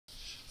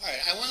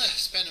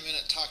spend a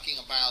minute talking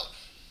about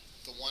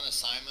the one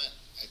assignment.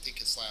 I think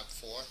it's lab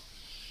 4.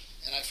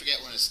 And I forget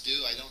when it's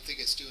due. I don't think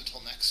it's due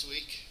until next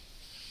week.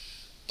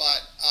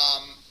 But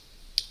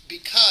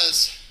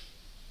because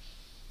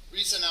the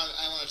reason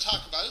I want to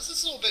talk about it is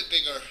this a little bit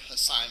bigger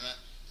assignment.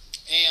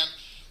 And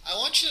I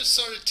want you to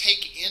sort of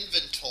take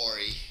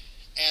inventory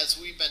as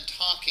we've been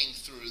talking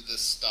through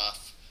this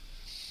stuff.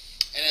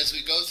 And as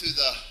we go through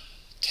the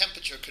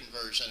temperature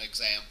conversion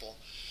example,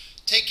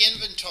 take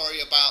inventory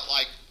about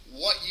like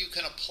what you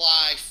can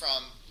apply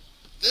from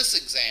this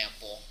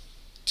example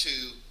to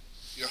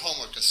your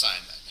homework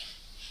assignment.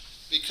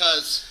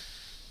 Because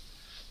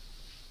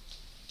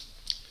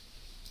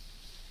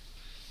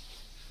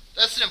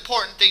that's an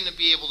important thing to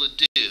be able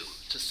to do,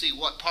 to see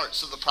what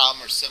parts of the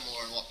problem are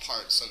similar and what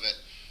parts of it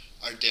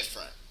are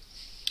different.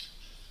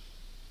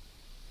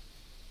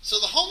 So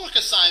the homework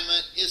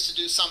assignment is to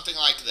do something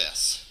like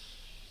this.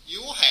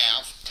 You will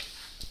have,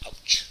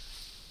 ouch,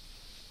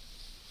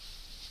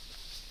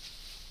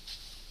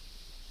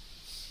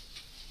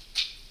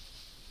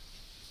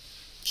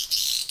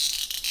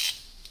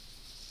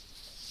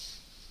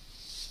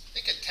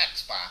 think a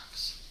text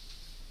box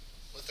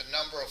with a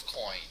number of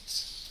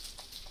coins.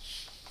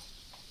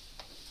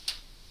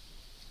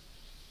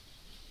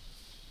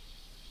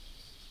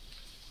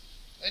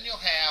 Then you'll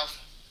have,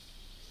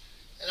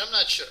 and I'm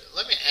not sure,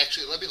 let me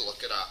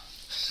look it up.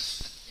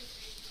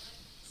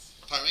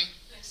 Pardon me?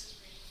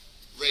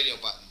 Radio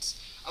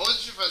buttons. I wasn't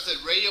sure if I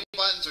said radio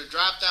buttons or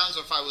drop downs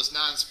or if I was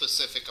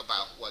non-specific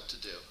about what to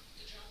do.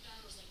 The drop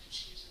down was like to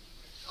choose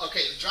a number.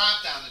 Okay, the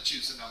drop down to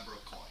choose a number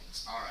of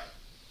coins. Alright.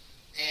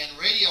 And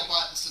radio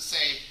buttons to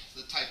say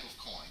the type of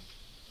coin.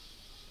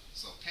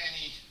 So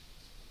penny,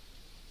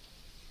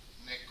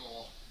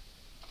 nickel,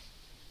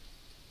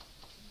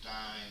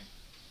 dime,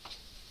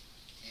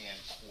 and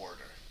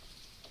quarter.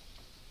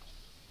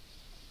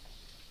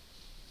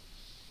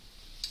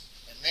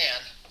 And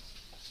then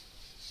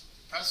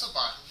press a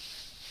button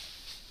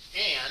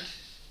and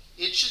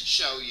it should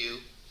show you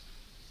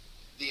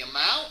the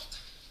amount,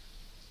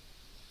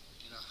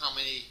 how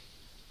many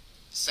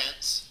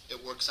cents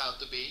it works out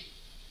to be,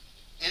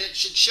 and it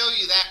should show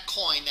you that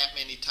coin that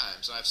many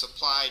times. And I've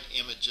supplied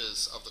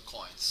images of the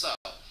coins. So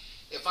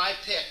if I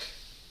pick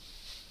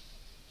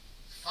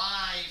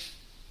 5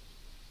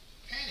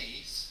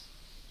 pennies,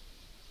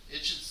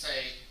 it should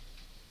say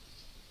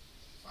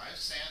 5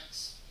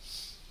 cents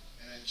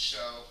and then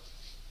show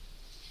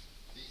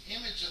the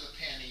image of the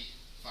penny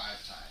 5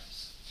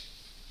 times.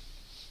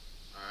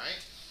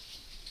 Alright?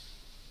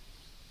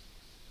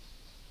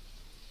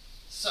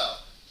 So,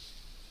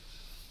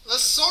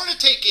 let's sort of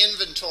take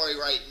inventory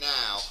right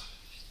now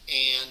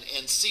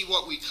and see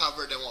what we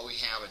covered and what we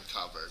haven't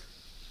covered.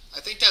 I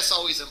think that's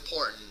always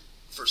important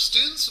for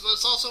students, but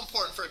it's also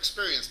important for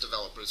experienced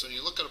developers. When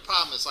you look at a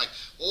problem, it's like,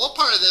 well, what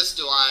part of this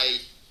do I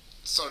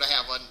sort of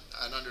have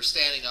an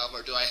understanding of,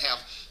 or do I have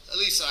at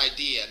least an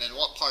idea, and then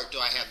what part do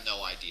I have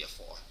no idea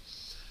for?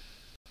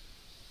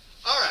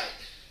 Alright,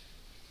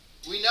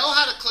 we know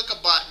how to click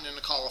a button and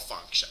to call a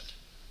function.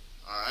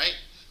 Alright,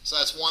 so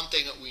that's one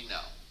thing that we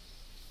know.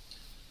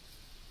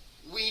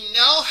 We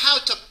know how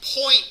to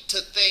point to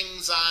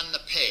things on the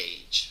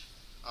page.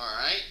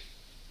 Alright,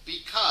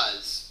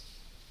 because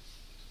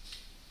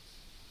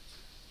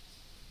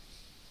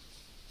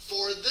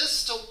for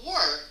this to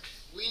work,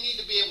 we need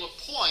to be able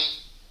to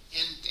point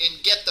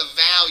and get the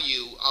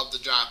value of the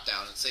drop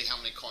down and say how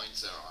many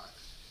coins there are.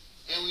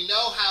 And we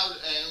know how,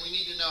 and we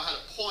need to know how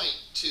to point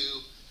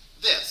to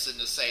this and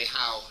to say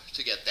how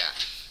to get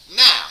that.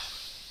 Now,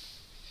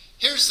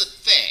 here's the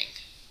thing.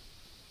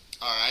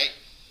 Alright?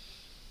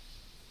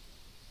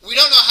 We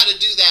don't know how to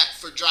do that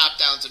for drop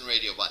downs and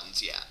radio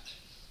buttons yet.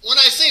 When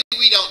I say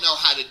we don't know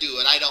how to do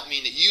it, I don't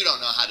mean that you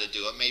don't know how to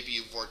do it. Maybe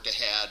you've worked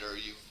ahead or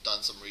you've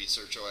done some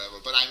research or whatever.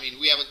 But I mean,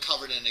 we haven't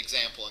covered an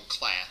example in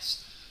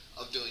class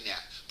of doing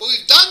that. But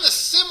we've done the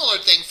similar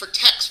thing for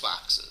text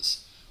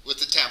boxes with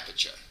the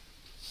temperature.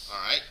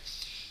 Alright?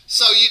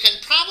 So you can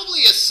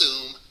probably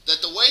assume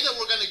that the way that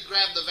we're going to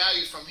grab the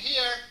value from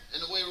here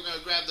and the way we're going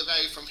to grab the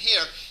value from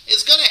here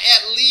is going to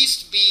at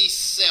least be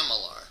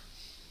similar.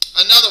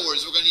 In other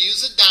words, we're going to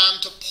use a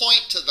DOM to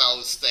point to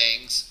those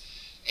things,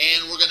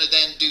 and we're going to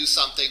then do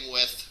something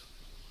with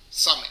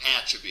some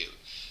attribute.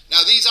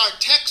 Now, these aren't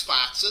text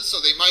boxes, so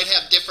they might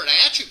have different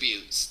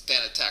attributes than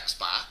a text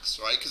box,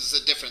 right? Because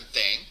it's a different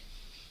thing.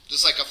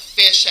 Just like a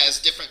fish has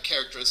different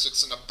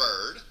characteristics than a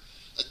bird.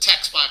 A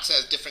text box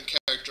has different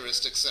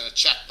characteristics than a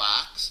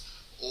checkbox,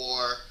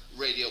 or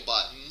radio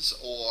buttons,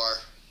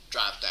 or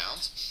drop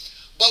downs.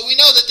 But we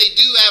know that they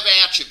do have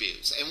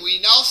attributes, and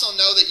we also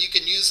know that you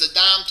can use the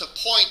DOM to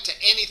point to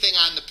anything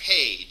on the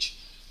page.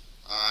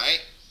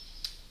 Alright?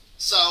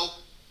 So,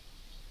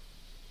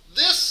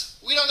 this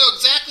we don't know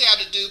exactly how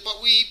to do,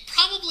 but we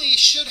probably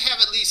should have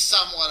at least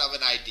somewhat of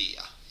an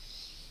idea.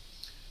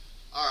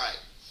 Alright.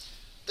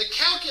 The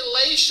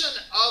calculation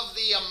of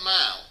the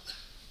amount.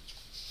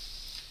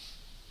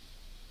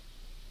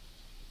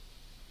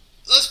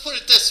 Let's put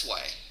it this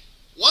way.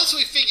 Once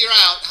we figure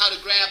out how to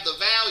grab the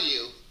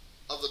value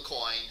of the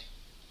coin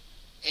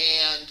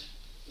and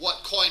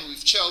what coin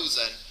we've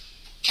chosen,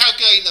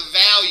 calculating the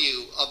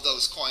value of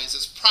those coins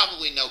is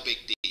probably no big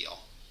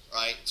deal,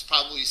 right? It's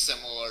probably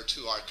similar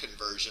to our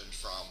conversion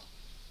from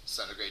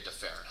centigrade to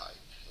Fahrenheit.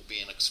 It'll be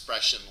an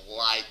expression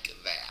like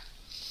that.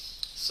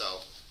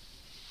 So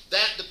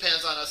that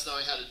depends on us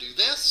knowing how to do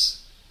this.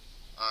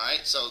 All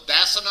right, so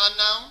that's an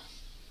unknown.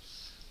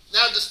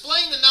 Now,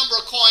 displaying the number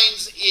of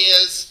coins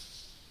is,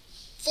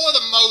 for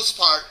the most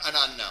part, an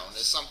unknown.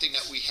 It's something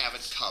that we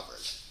haven't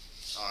covered.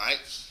 All right,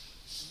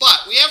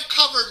 but we have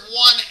covered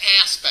one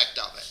aspect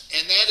of it,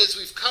 and that is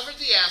we've covered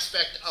the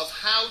aspect of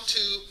how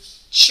to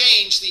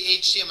change the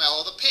HTML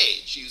of the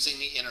page using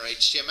the inner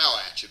HTML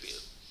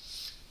attribute.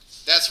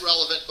 That's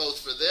relevant both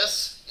for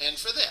this and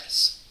for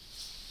this.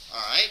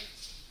 All right.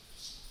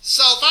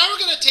 So if I were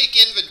going to take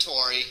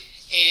inventory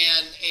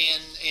and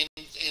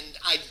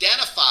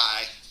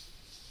identify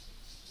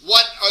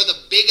what are the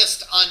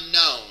biggest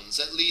unknowns,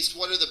 at least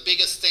what are the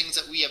biggest things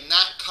that we have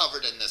not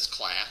covered in this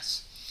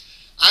class,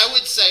 I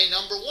would say,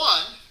 number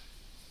one,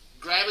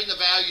 grabbing the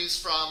values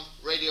from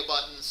radio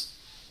buttons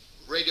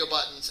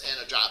and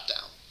a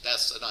drop-down.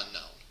 That's an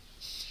unknown.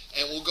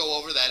 And we'll go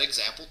over that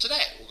example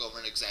today. We'll go over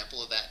an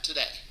example of that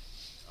today.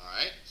 All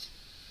right.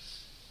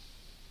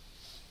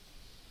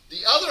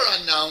 The other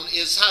unknown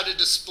is how to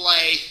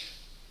display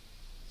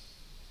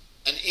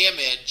an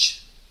image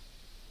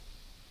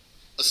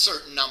a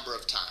certain number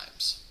of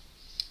times.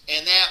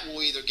 And that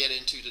we'll either get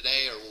into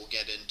today or we'll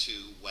get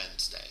into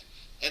Wednesday.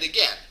 And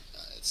again,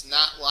 it's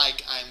not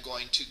like I'm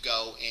going to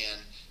go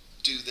and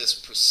do this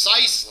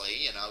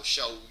precisely,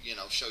 show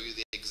you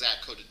the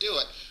exact code to do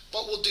it,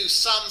 but we'll do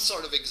some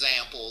sort of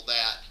example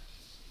that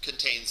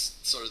contains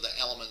sort of the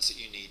elements that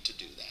you need to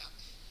do that.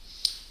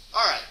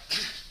 All right.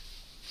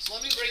 So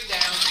let me bring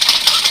down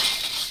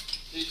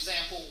the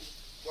example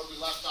where we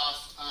left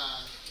off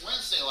on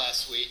Wednesday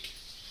last week,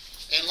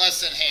 and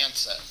let's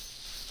enhance it.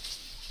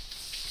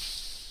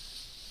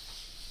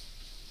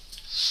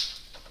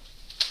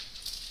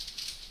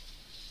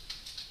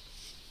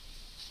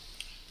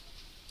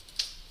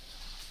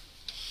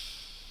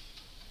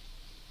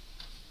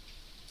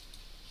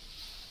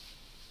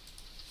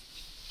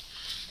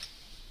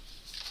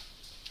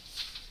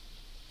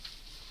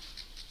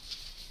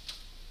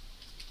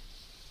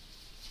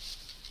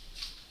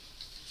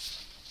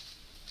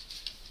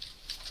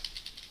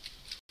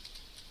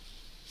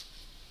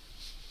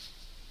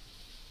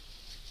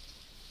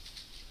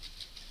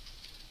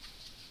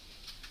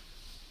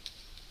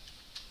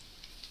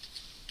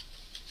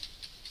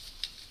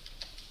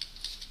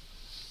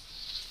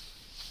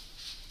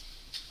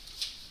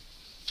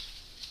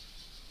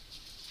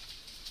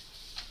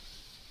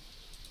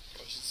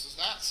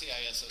 Not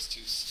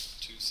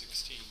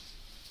CISS216.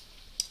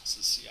 This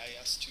is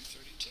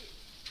CISS232.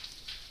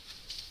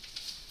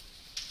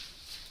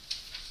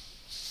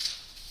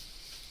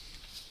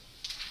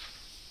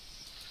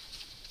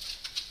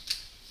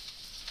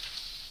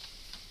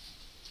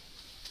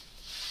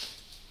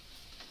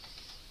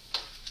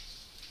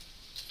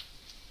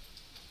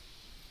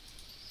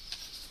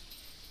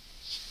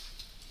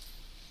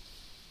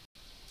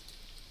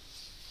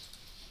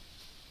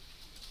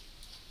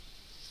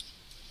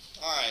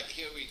 All right,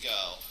 here we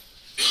go.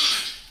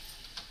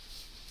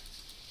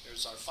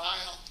 Here's our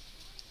file.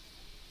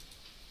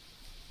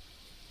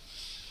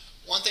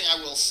 One thing I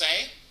will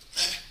say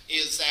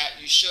is that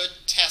you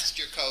should test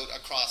your code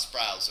across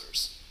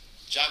browsers.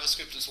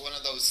 JavaScript is one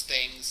of those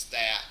things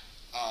that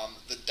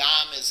the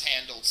DOM is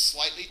handled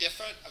slightly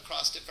different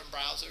across different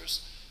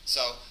browsers.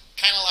 So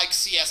kind of like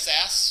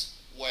CSS,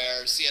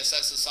 where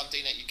CSS is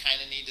something that you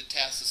kind of need to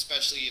test,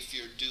 especially if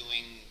you're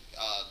doing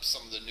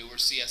some of the newer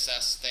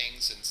CSS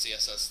things in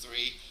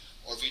CSS3,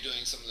 or if you're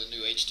doing some of the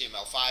new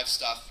HTML5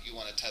 stuff, you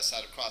want to test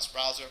that across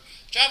browser.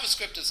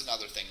 JavaScript is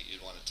another thing that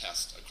you'd want to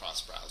test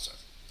across browser.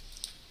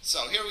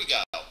 So here we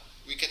go.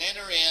 We can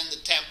enter in the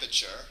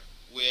temperature,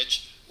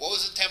 which, what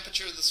was the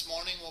temperature this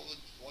morning?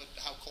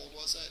 How cold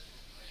was it?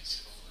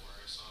 -4,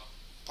 I saw.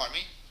 Pardon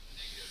me?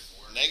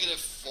 -4.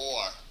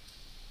 -4.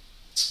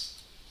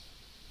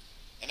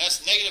 And that's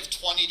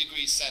 -20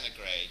 degrees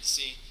centigrade.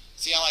 See,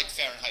 I like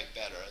Fahrenheit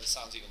better. It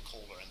sounds even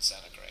colder in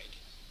centigrade.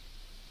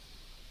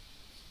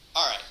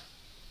 All right.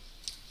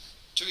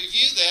 To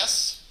review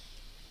this,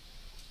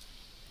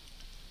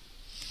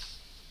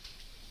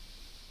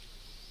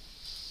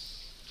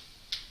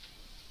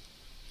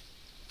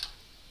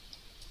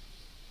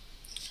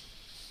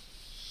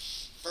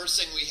 first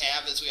thing we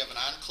have is we have an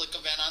on-click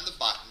event on the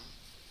button.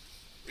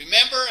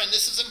 Remember, and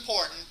this is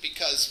important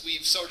because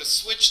we've sort of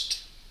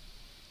switched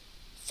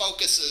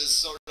focuses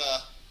sort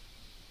of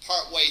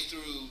partway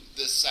through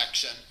this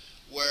section,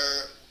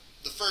 where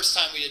the first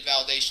time we did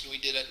validation, we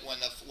did it when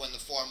the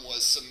form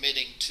was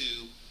submitting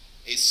to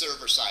a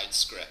server-side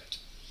script.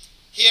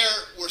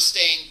 Here, we're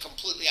staying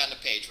completely on the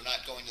page. We're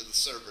not going to the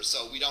server,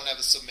 so we don't have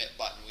a submit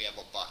button. We have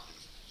a button.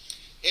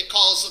 It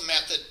calls the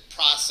method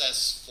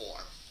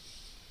process_form.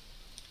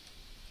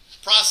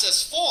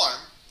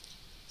 Process_form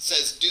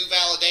says do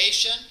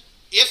validation.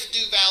 If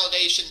do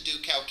validation, do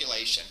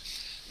calculation.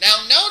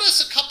 Now,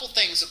 notice a couple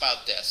things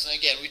about this. And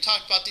again, we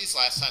talked about these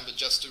last time, but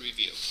just to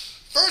review.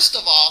 First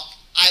of all,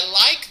 I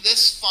like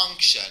this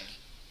function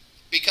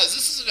because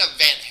this is an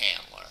event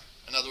handler.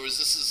 In other words,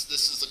 this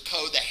is a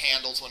code that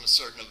handles when a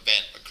certain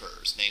event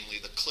occurs, namely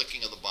the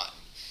clicking of the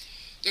button.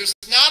 There's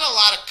not a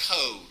lot of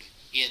code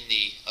in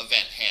the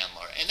event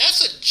handler, and that's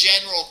a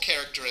general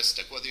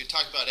characteristic, whether you're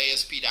talking about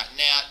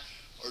ASP.NET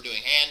or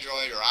doing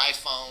Android or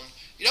iPhone.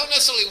 You don't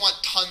necessarily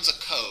want tons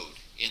of code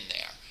in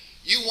there.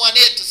 You want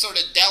it to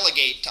sort of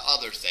delegate to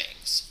other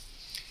things.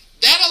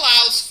 That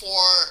allows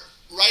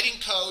for writing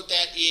code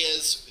that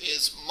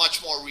is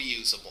much more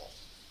reusable.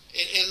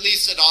 At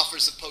least it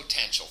offers the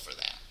potential for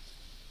that.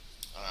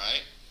 All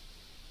right?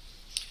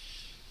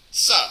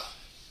 So,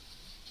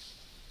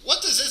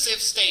 what does this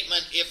if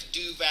statement, if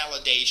do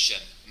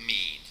validation,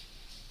 mean?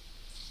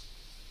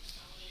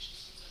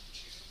 Validation comes up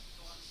true,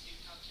 go on and do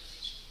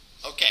calculation.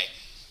 Okay,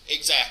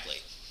 exactly.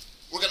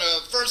 We're going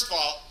to, first of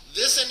all,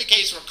 this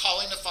indicates we're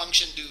calling the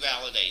function do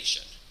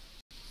validation.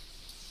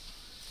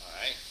 All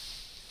right?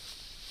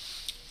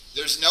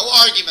 There's no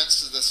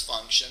arguments to this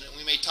function, and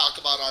we may talk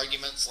about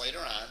arguments later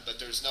on, but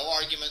there's no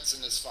arguments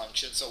in this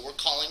function, so we're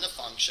calling the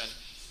function.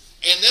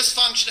 And this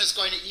function is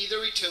going to either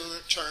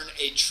return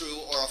a true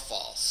or a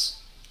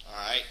false. All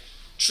right?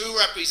 True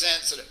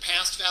represents that it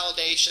passed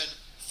validation.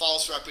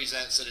 False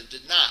represents that it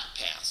did not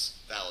pass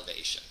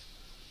validation.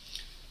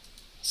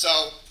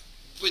 So,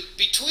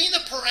 between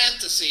the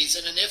parentheses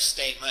in an if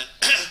statement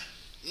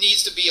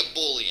needs to be a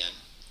Boolean.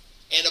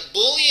 And a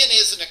Boolean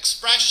is an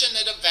expression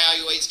that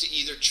evaluates to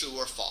either true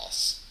or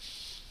false.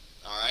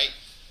 All right?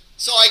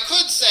 So I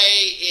could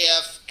say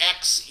if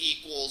x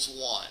equals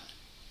 1.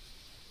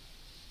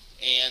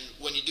 And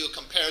when you do a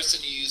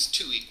comparison, you use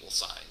two equal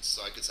signs.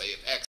 So I could say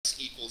if x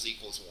equals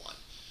 1.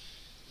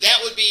 That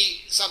would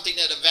be something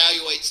that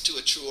evaluates to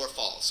a true or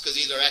false, because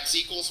either x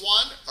equals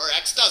 1 or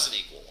x doesn't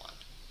equal 1.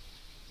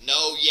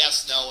 No,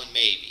 yes, no, and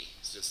maybe.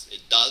 It's just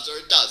it does or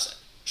it doesn't,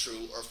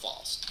 true or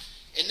false.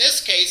 In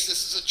this case,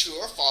 this is a true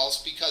or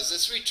false because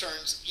this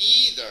returns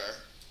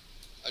either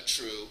a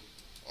true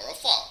or a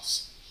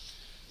false.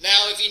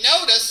 Now, if you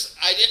notice,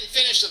 I didn't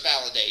finish the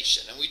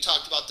validation, and we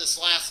talked about this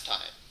last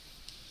time.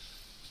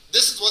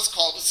 This is what's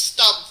called a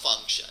stub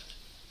function.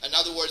 In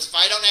other words, if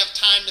I don't have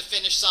time to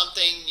finish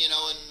something, you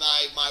know, and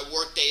my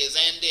workday is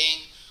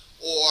ending,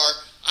 or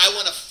I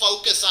want to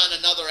focus on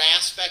another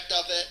aspect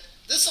of it,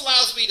 this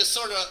allows me to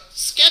sort of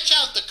sketch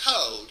out the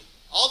code,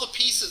 all the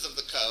pieces of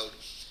the code,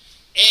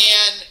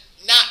 and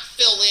not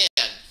fill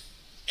in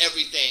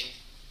everything,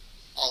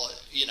 all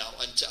you know,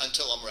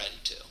 until I'm ready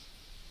to.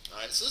 All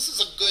right, so this is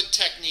a good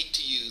technique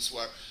to use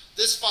where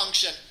this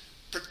function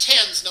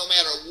pretends, no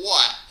matter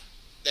what,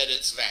 that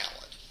it's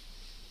valid.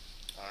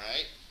 All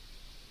right,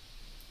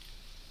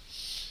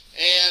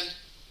 and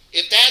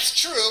if that's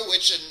true,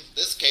 which in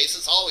this case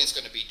is always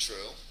going to be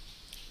true,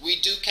 we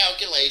do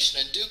calculation,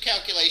 and do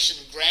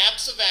calculation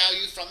grabs the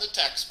value from the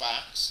text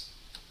box.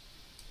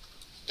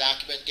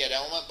 Document get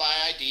element by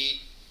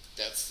ID.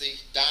 That's the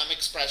DOM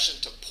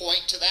expression to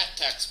point to that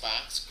text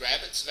box, grab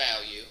its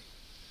value,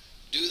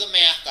 do the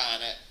math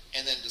on it,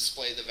 and then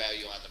display the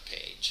value on the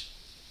page.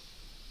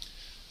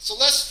 So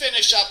let's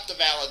finish up the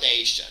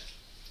validation.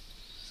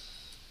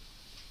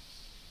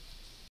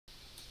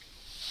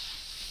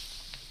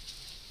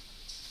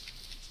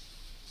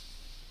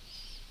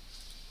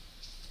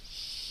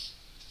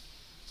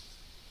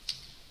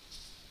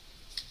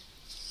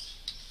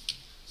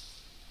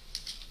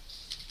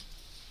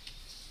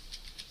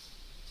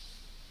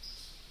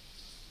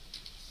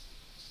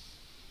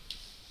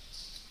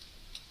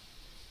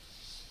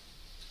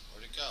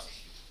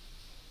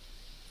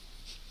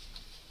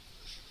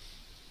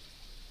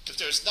 If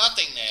there's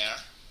nothing there,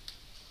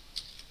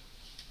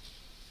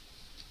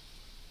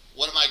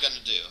 what am I going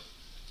to do?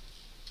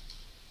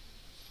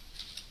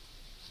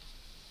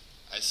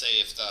 I say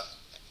if the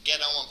get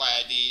element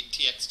by ID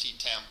txt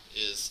temp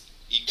is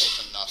equal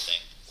to nothing,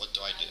 what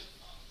do I do?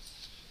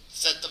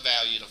 Set the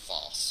value to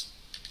false.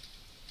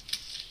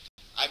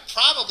 I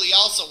probably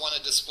also want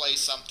to display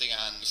something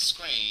on the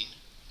screen.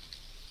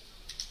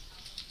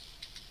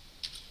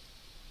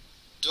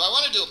 Do I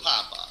want to do a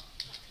pop-up?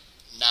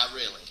 Not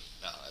really.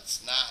 No,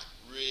 that's not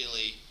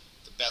really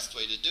the best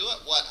way to do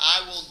it. What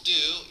I will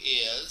do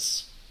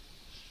is,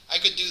 I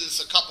could do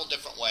this a couple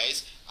different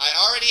ways. I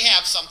already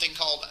have something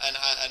called an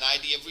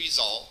ID of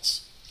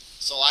results.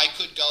 So I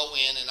could go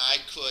in and I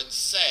could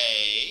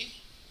say,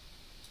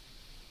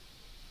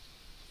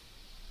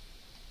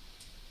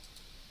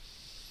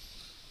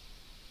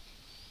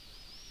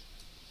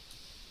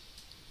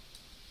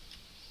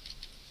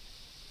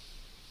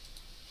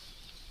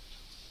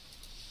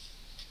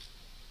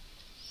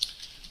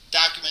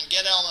 document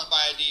get element by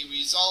ID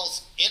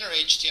results inner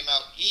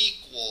HTML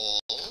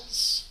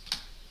equals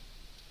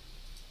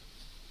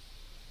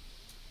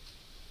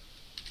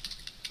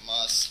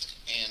must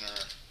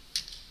enter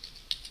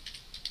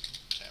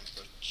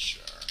temperature.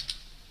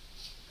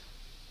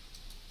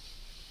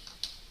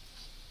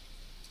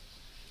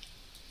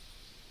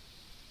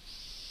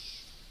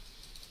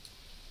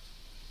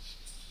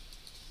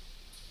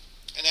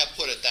 And that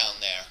put it down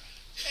there.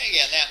 And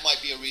again, that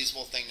might be a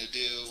reasonable thing to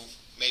do.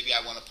 Maybe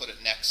I want to put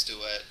it next to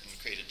it and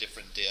create a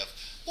different div.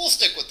 We'll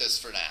stick with this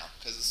for now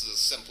because this is a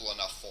simple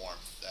enough form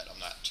that I'm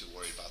not too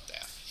worried about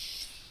that.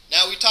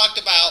 Now we talked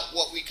about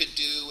what we could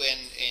do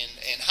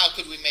and how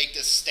could we make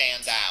this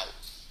stand out.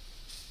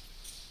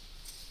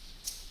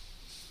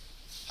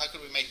 How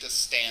could we make this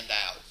stand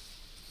out?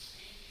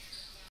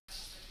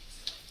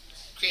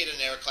 Create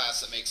an error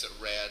class that makes it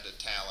red,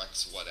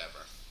 italics,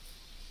 whatever.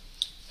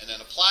 And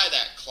then apply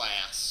that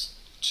class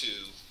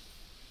to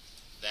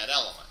that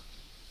element.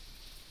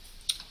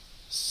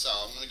 So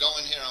I'm going to go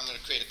in here, I'm going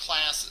to create a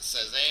class that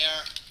says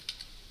air,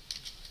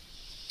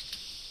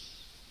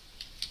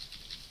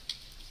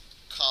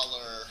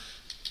 color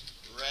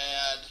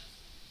red,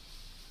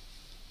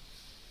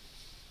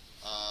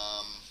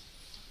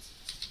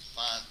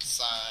 font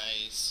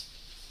size.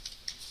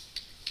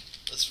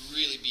 Let's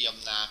really be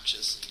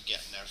obnoxious and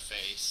get in their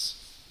face.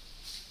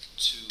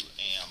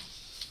 2M.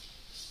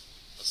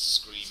 Let's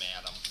scream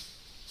at them.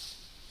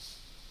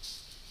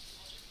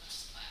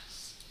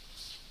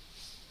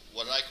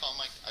 What did I call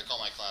my? I call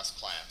my class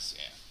class.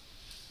 Yeah,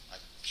 I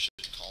should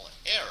call it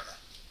error.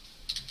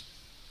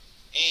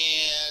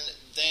 And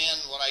then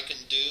what I can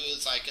do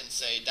is I can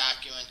say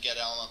document get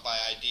element by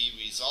ID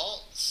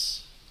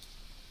results.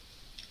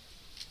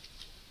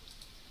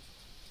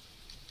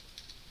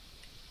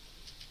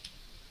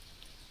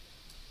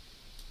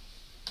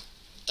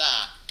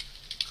 Dot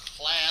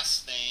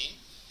class name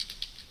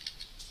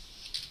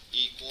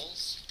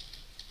equals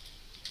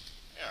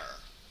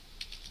error.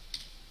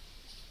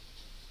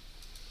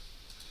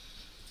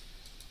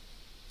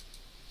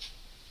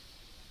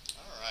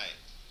 All right.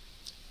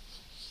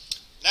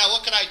 Now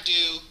what can I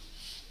do?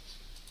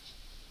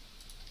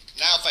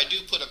 Now if I do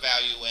put a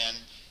value in,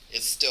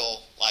 it's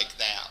still like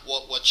that.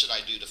 What should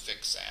I do to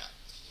fix that?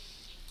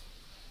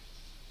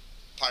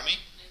 Pardon me?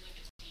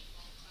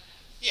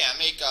 Yeah,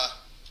 make a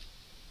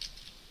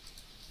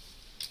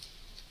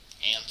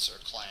answer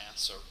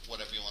class or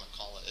whatever you want to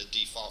call it, a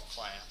default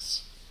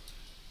class.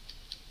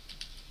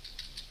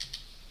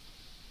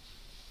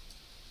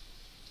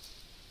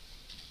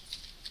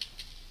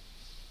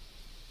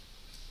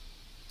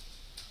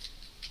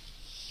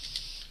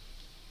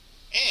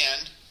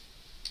 And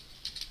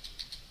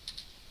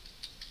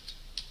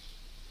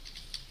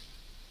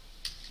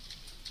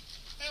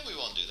we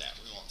won't do that.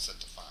 We won't set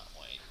the font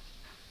weight.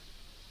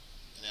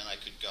 And then I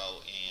could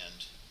go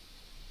and,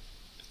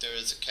 if there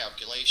is a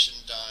calculation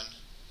done,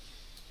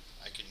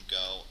 I can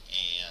go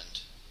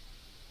and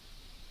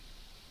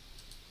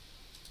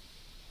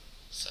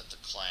set the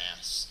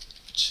class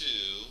to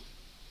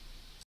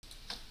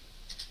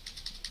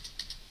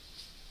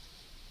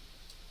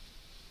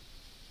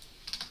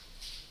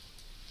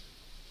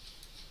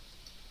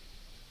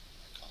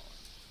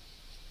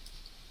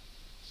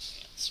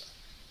answer.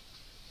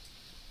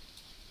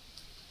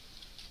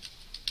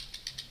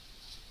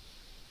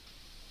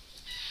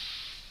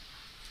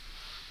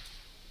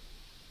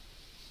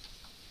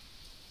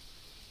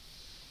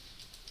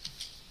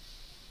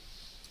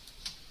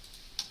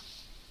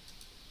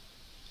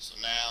 So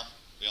now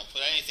we don't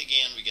put anything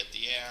in, we get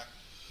the error.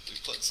 We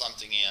put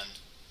something in,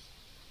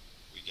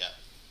 we get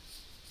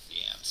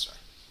the answer.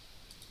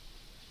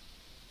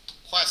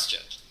 Question.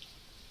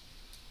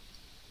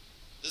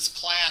 This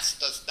class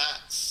does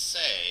not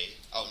say,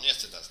 oh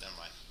yes it does, never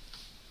mind.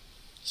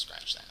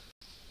 Scratch that.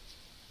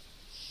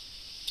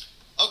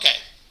 Okay.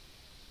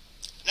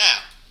 Now,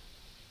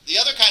 the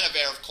other kind of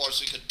error of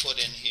course we could put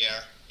in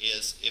here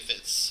is if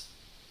it's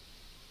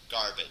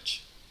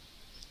garbage.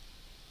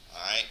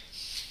 Alright?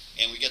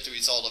 And we get the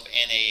result of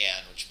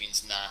NaN, which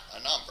means not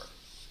a number.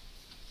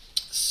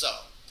 So,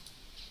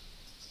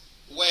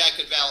 the way I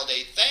could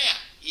validate that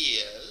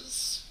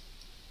is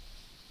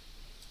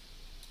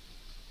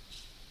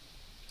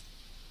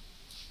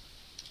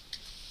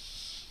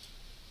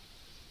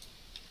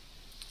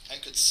I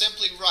could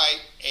simply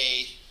write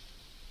a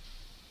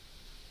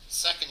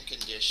second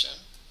condition,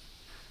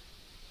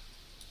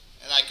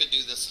 and I could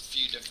do this a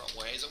few different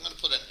ways. I'm going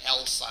to put an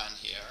else on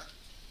here.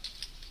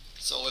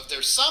 So if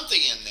there's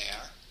something in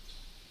there,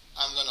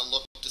 I'm going to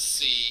look to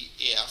see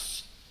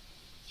if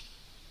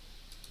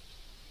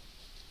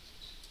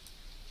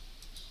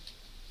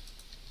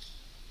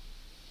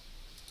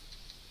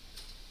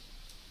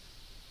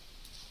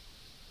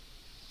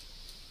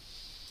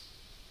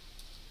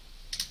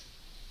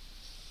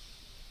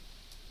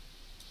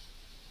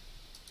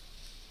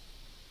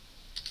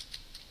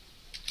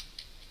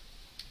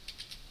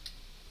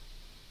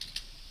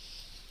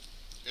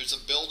there's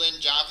a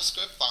built-in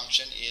JavaScript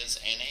function is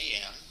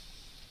NaN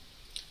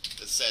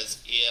that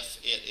says if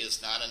it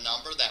is not a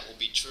number, that will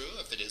be true.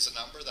 If it is a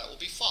number, that will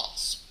be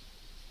false.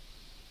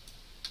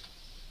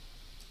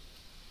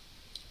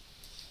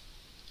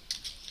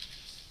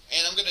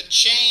 And I'm going to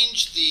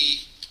change the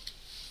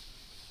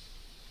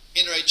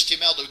inner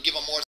HTML to give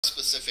a more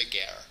specific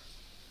error.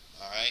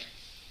 Alright?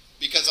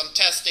 Because I'm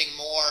testing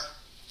more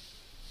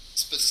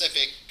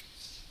specific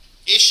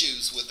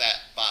issues with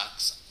that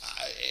box.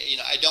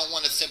 I don't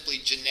want to simply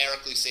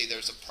generically say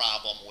there's a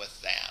problem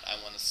with that.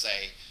 I want to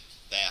say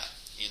that,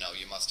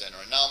 you must enter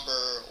a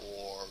number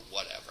or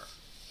whatever.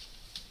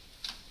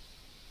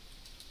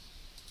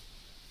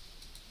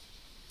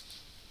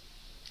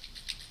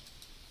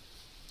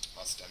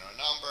 must enter a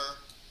number,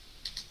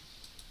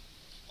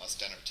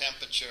 must enter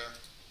temperature.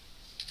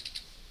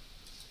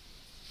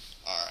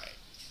 All right.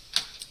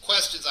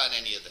 Questions on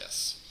any of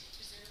this?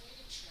 Is there a way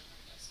to trim our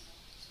decimal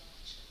so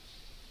it should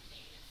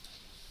negative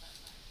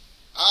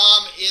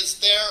 5.55? Is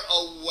there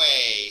a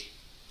way?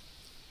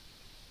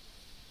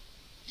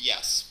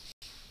 Yes.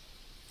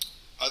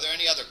 Are there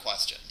any other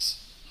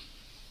questions?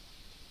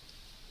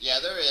 Yeah,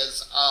 there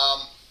is.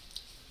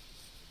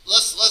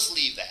 Let's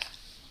leave that.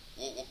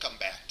 We'll come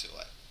back to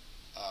it.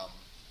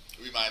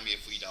 Remind me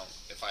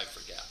if I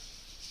forget.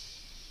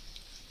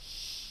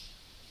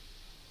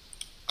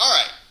 All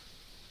right.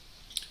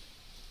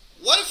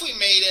 What if we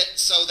made it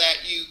so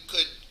that you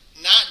could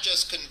not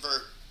just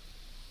convert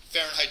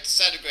Fahrenheit to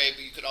centigrade,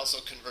 but you could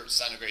also convert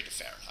centigrade to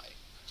Fahrenheit?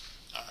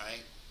 All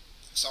right.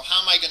 So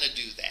how am I going to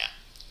do that?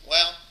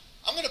 Well,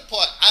 I'm going to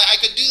I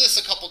could do this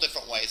a couple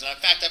different ways, and in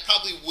fact, I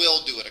probably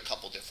will do it a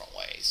couple different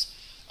ways.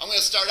 I'm going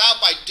to start out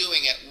by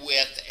doing it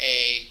with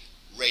a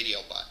radio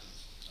button.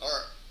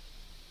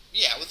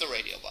 With a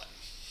radio button.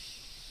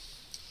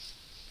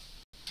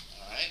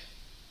 Alright.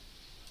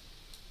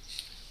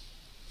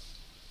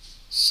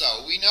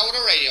 So, we know what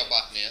a radio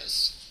button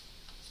is.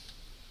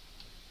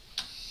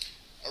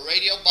 A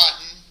radio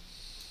button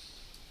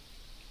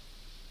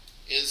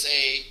is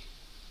a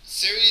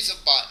series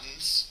of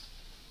buttons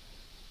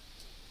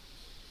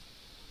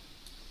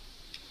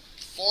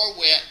for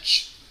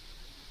which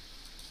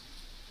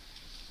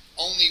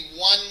only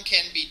one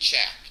can be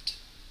checked.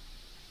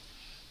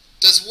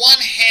 Does one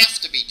have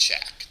to be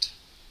checked?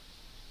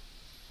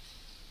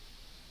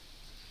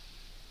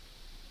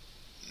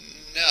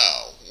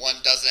 No, one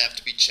doesn't have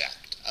to be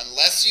checked.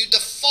 Unless you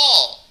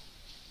default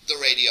the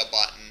radio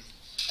button,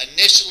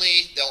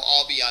 initially they'll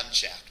all be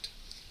unchecked.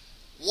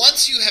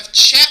 Once you have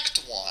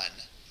checked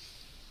one,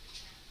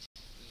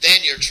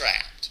 then you're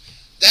tracked.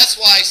 That's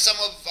why some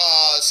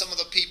of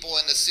the people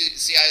in the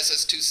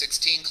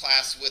CISS232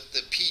 class with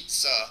the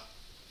pizza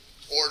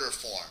order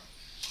form,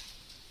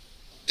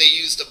 they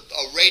used a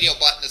radio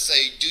button to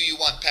say, do you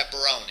want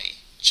pepperoni?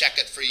 Check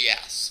it for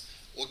yes.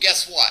 Well,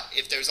 guess what?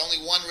 If there's only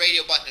one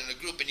radio button in a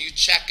group and you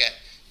check it,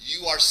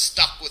 you are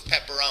stuck with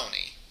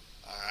pepperoni.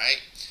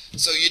 Alright?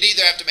 So you'd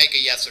either have to make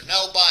a yes or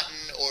no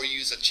button or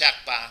use a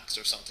checkbox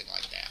or something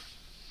like that.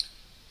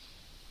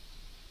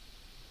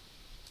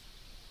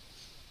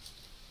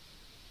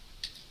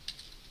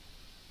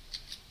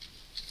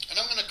 And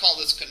I'm going to call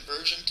this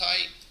conversion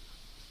type.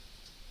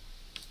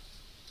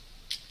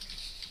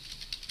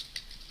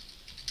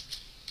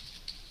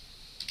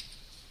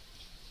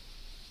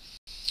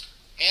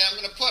 And I'm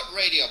going to put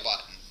radio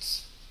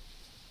buttons.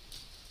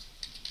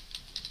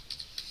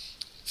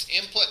 It's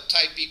input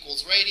type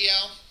equals radio.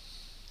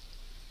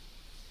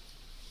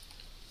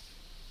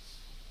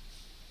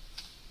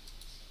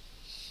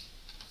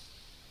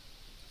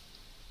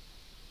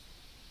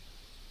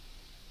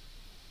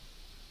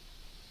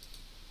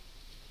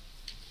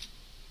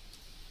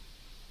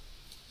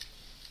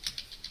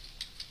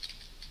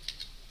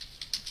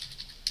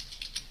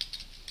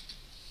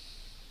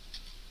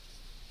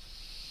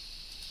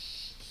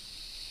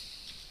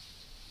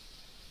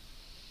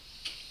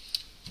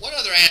 What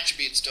other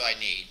attributes do I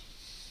need?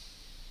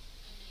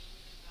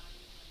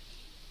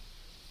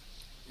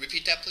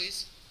 Repeat that,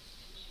 please.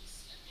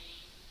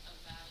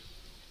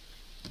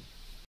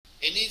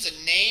 It needs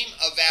a name,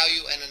 a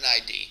value, and an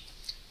ID.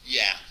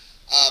 Yeah.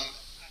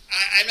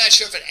 I'm not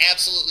sure if it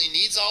absolutely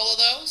needs all of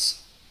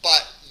those,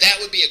 but that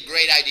would be a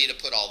great idea to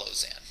put all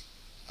those in.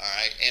 All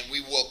right, and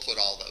we will put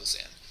all those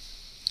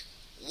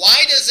in.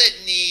 Why does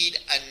it need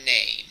a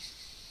name?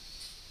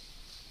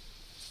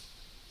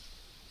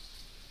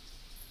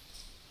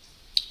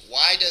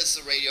 Why does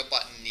the radio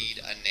button need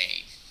a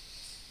name?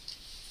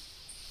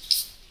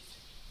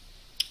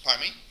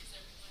 Pardon me?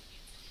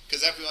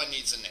 Because everyone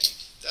needs a name.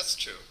 That's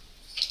true.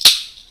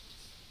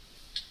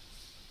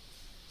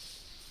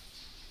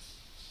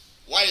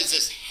 Why does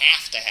this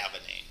have to have a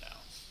name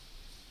now?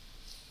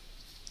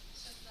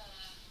 So the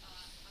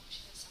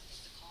function is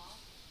something to call?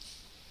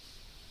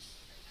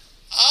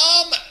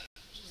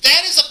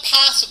 That is a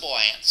possible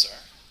answer.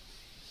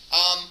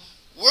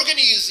 We're going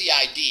to use the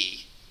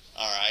ID.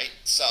 All right,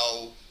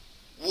 so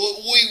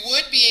we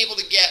would be able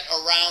to get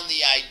around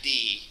the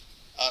ID,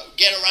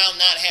 get around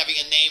not having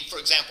a name, for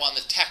example, on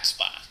the text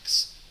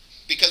box,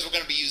 because we're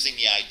going to be using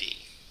the ID.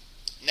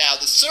 Now,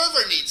 the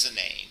server needs a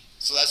name,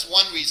 so that's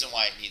one reason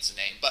why it needs a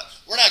name, but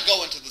we're not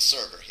going to the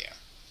server here.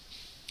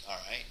 All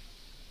right.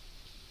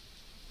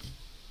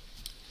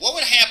 What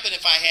would happen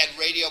if I had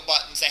radio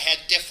buttons that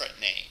had different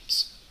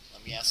names?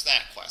 Let me ask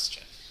that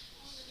question.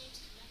 Well, the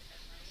names connect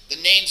them, right?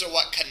 The names are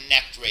what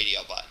connect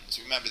radio buttons.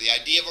 Remember, the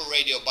idea of a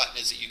radio button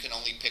is that you can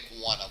only pick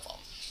one of them.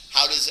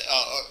 How does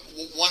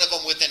one of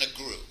them within a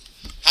group?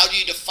 How do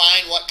you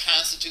define what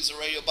constitutes a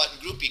radio button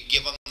group? You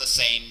give them the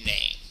same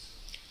name.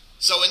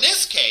 So in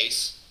this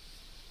case,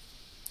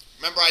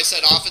 remember I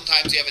said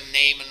oftentimes you have a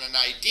name and an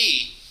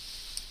ID.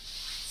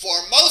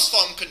 For most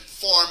form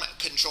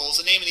controls,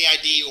 the name and the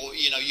ID,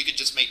 you could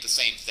just make the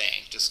same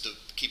thing, just to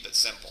keep it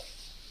simple.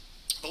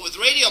 But with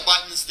radio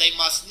buttons, they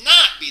must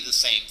not be the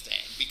same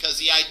thing, because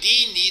the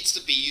ID needs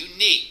to be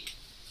unique.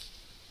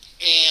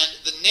 And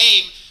the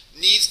name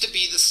needs to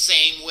be the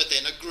same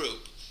within a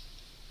group.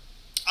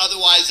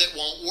 Otherwise, it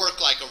won't work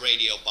like a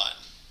radio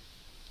button.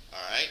 All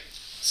right?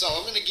 So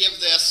I'm going to give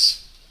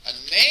this a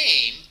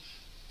name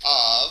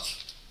of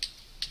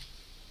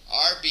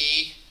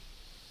RB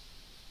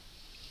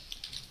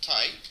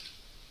type.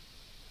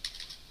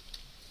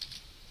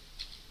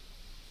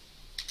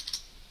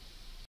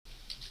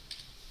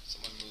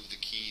 Someone move the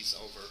keys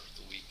over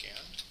the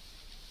weekend.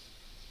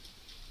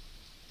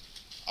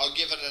 I'll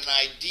give it an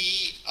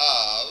ID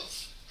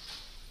of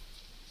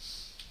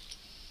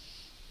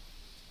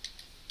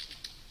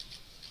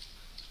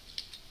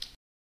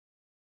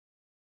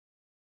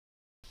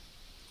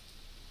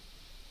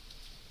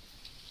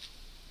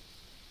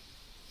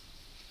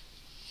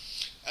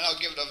and I'll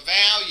give it a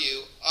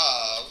value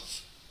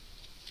of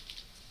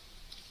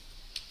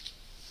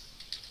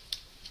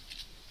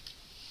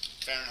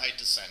Fahrenheit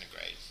to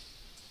centigrade.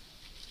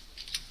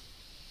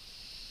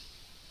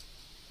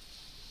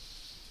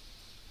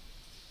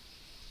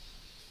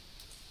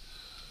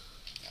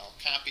 Now I'll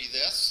copy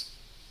this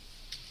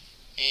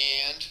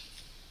and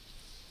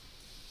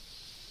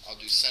I'll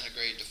do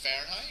centigrade to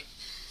Fahrenheit.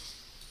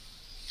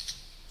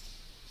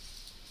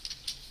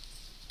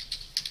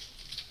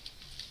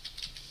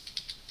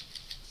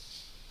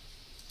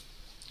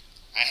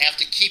 I have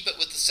to keep it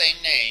with the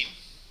same name.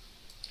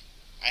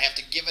 I have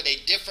to give it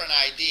a different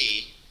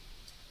ID,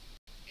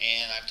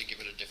 and I have to give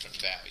it a different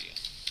value.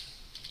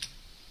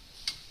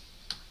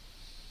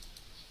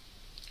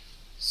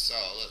 So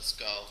let's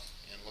go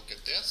and look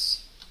at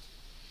this.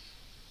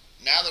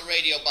 Now the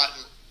radio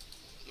button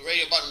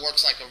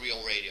works like a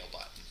real radio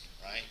button,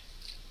 right?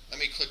 Let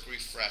me click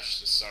refresh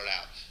to start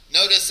out.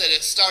 Notice that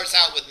it starts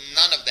out with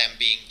none of them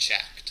being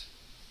checked.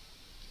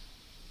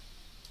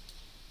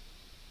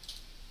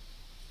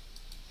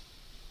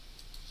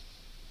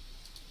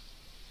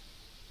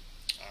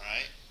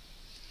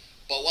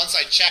 But once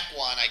I check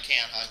one, I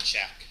can't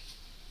uncheck.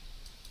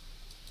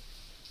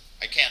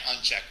 I can't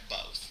uncheck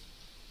both.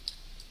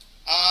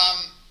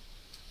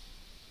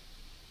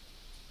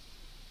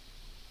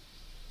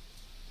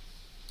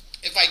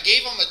 If I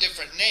gave them a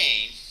different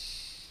name,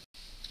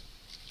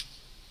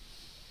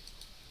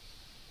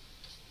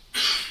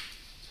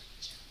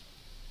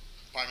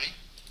 pardon me?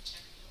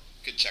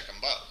 Could check them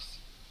both.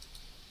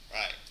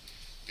 Right.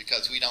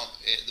 Because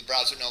the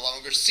browser no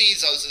longer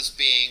sees those as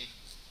being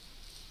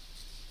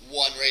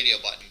one radio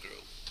button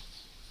group.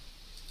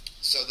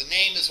 So the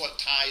name is what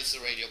ties the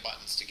radio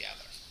buttons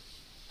together.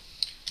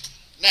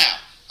 Now,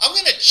 I'm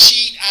going to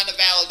cheat on the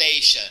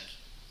validation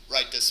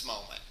right this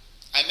moment.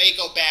 I may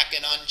go back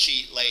and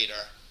uncheat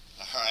later,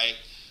 all right?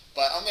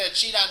 But I'm going to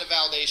cheat on the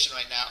validation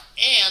right now,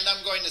 and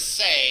I'm going to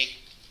say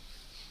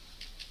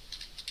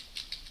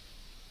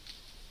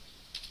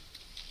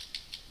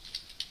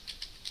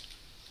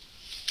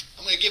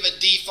I'm going to give a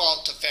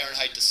default to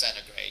Fahrenheit to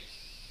centigrade,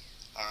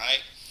 all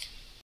right?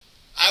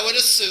 I would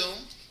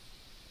assume,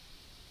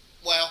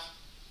 well,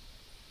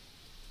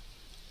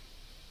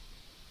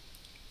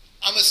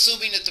 I'm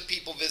assuming that the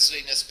people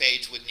visiting this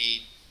page would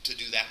need to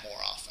do that more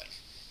often.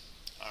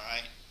 All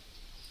right?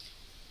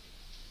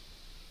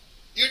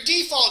 Your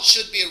default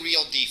should be a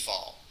real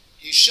default.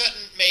 You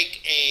shouldn't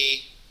make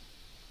a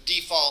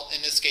default,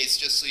 in this case,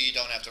 just so you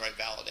don't have to write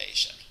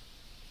validation.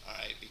 All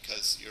right?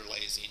 Because you're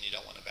lazy and you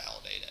don't want to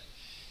validate it.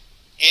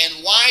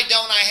 And why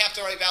don't I have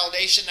to write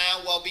validation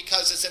now? Well,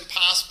 because it's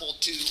impossible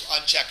to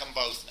uncheck them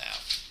both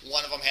now.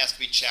 One of them has to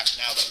be checked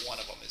now that one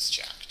of them is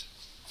checked.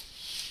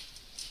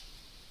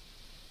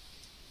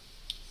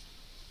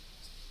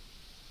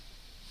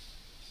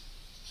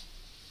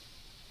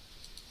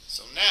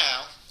 So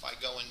now, if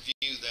I go and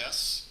view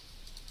this,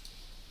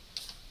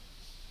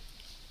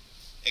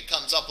 it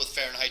comes up with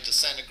Fahrenheit to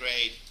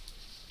centigrade.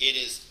 It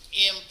is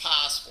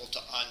impossible to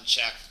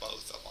uncheck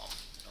both of them,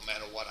 no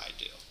matter what I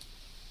do.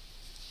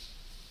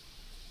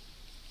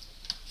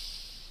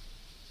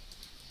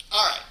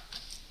 All right,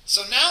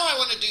 so now I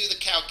want to do the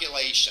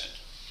calculation.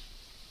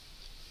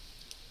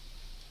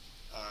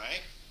 All right.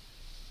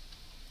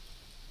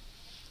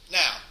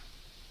 Now,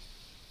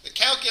 the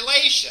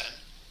calculation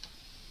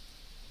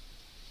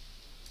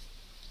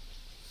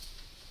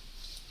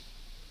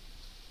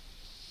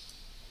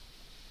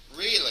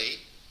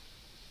really,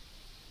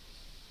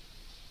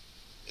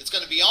 it's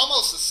going to be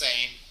almost the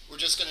same. We're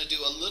just going to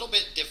do a little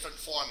bit different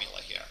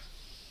formula here.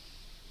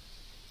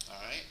 All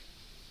right.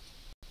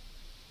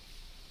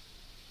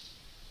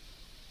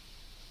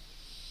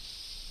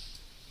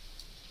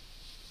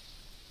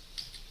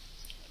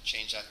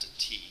 Change that to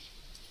T.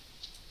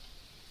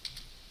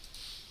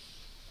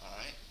 All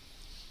right.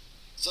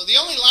 So the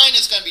only line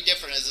that's going to be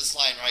different is this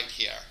line right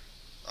here,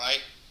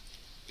 right?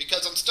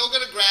 Because I'm still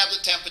going to grab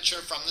the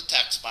temperature from the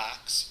text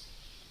box.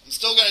 I'm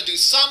still going to do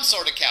some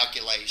sort of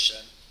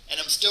calculation, and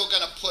I'm still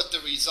going to put the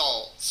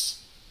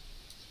results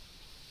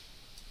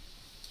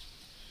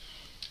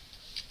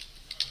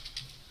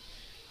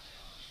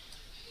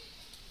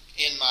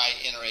in my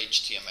inner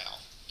HTML.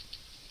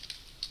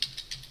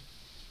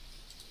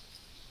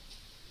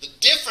 The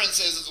difference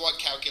difference is what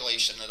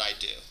calculation that I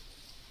do.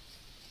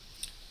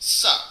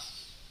 So,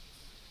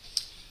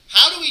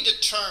 how do we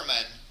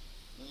determine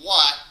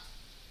what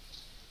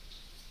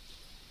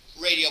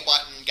radio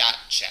button got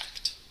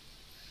checked?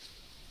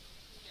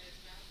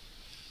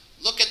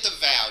 Look at the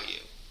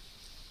value.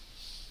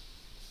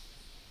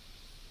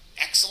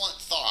 Excellent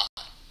thought,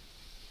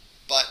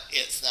 but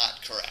it's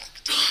not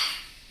correct.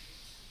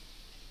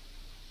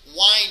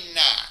 Why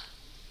not?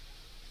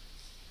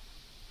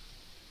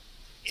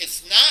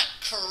 It's not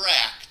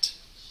correct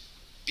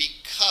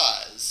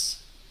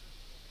because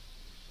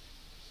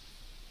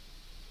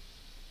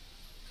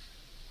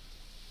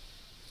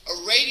a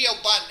radio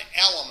button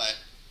element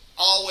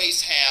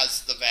always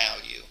has the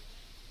value,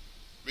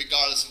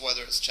 regardless of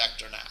whether it's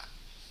checked or not.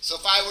 So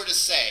if I were to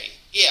say,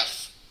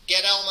 if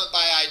get element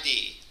by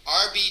ID,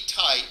 RB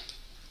type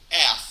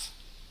F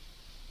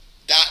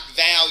dot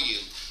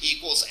value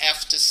equals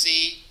F to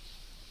C,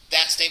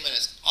 that statement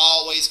is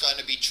always going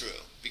to be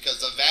true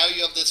because the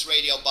value of this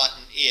radio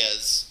button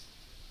is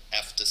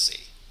F to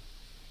C.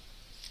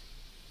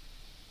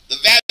 The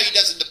value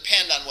doesn't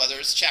depend on whether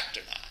it's checked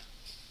or not,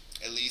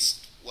 at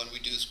least when we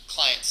do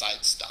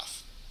client-side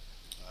stuff.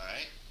 All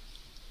right?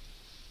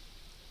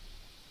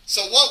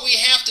 So what we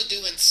have to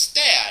do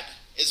instead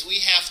is we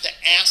have to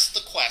ask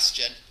the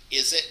question,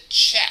 is it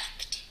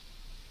checked?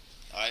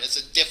 All right, it's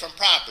a different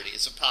property.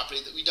 It's a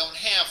property that we don't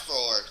have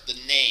for the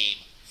name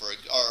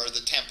or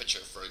the temperature,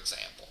 for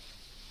example.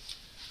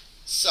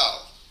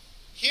 So,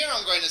 here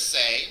I'm going to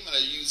say, I'm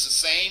going to use the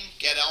same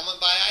get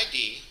element by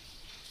ID.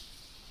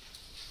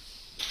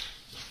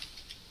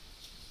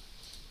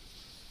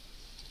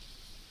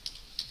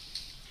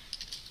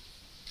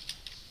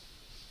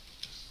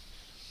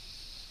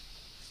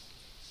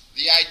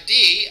 The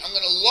ID, I'm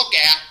going to look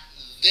at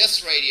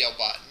this radio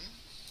button.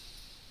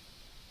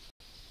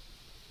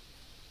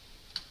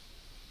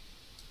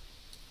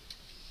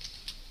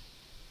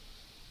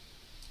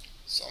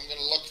 So I'm going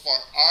to look for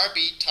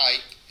RB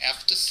type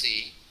F to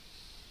C.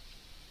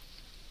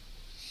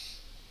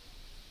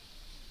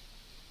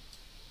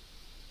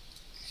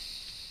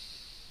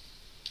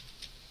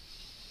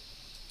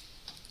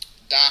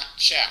 Dot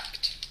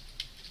checked.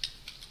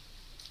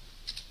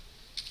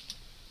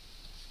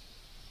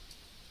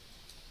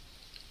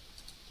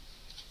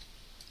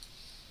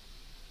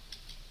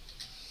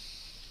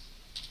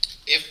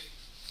 If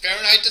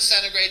Fahrenheit to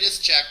centigrade is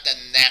checked,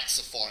 then that's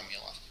the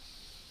formula.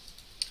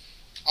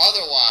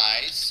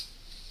 Otherwise,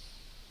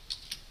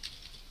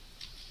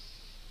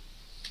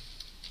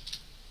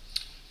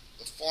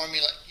 the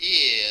formula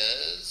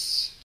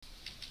is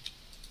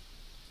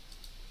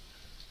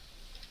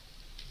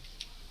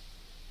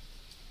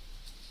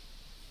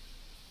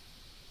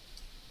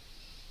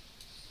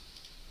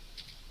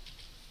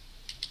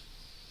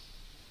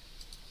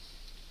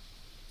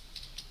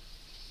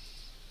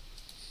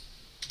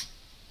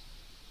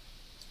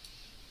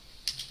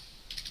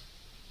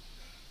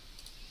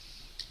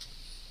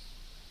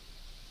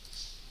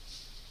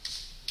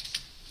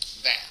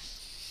that.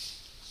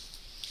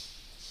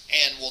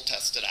 And we'll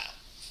test it out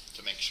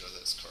to make sure that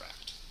it's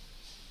correct.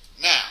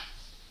 Now,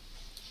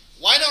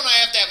 why don't I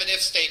have to have an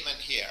if statement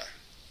here?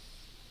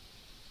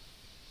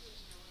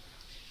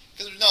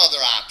 Because there's no other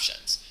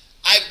options.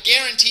 I've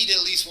guaranteed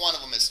at least one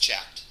of them is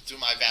checked through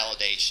my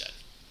validation.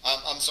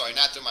 I'm sorry,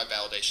 not through my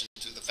validation,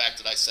 through the fact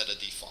that I set a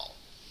default.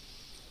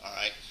 All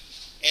right?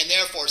 And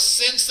therefore,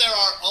 since there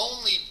are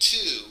only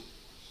two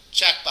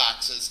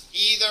checkboxes,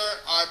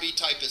 either RB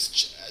type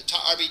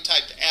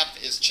F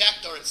is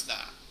checked or it's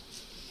not.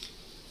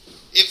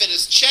 If it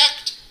is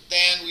checked,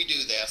 then we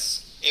do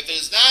this. If it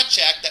is not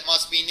checked, that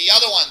must mean the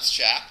other one's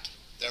checked.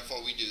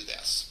 Therefore, we do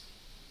this.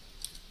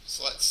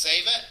 So let's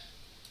save it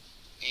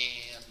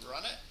and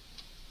run it.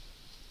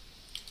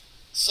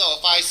 So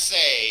if I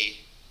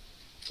say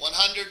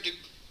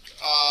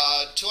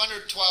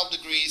 212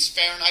 degrees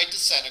Fahrenheit to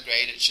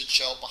centigrade, it should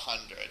show up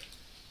 100.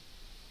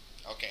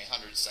 Okay,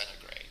 100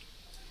 centigrade.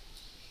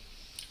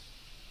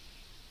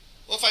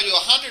 Well, if I do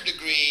 100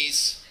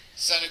 degrees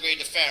centigrade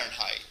to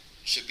Fahrenheit,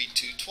 it should be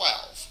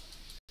 212.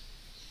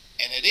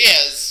 And it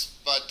is,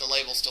 but the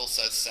label still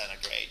says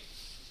centigrade.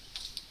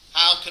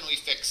 How can we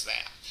fix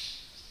that?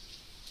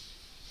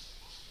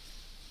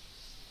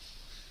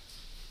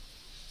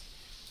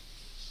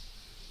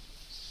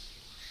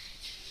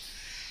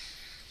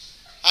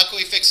 How can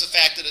we fix the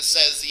fact that it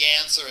says the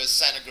answer is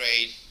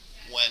centigrade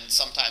when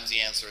sometimes the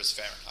answer is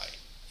Fahrenheit?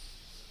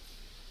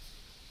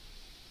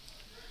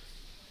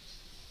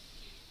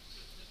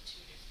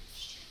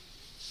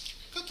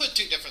 Could put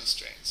two different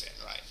strings in,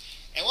 right?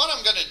 And what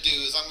I'm going to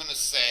do is I'm going to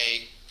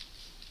say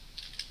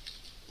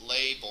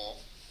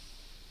label,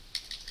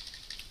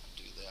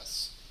 do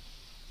this,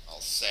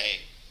 I'll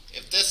say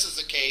if this is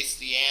the case,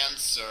 the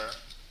answer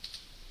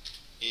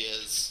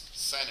is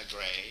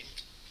centigrade.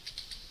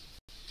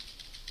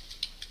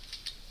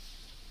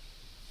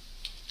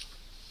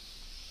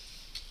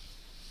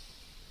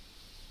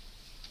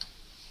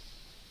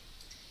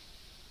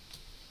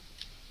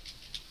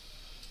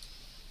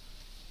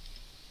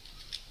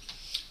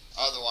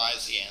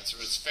 Otherwise, the answer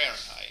is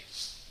Fahrenheit.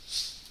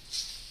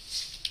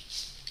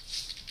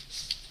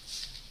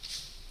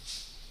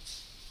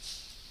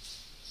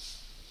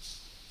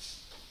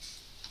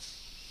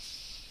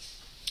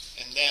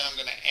 I'm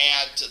going to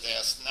add to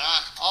this,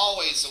 not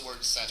always the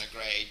word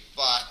centigrade,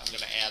 but I'm going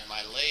to add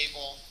my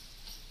label,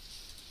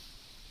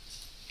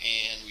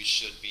 and we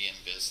should be in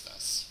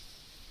business.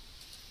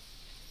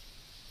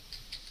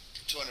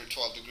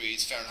 212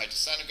 degrees Fahrenheit to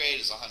centigrade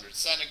is 100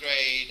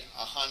 centigrade.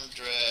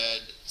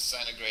 100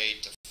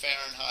 centigrade to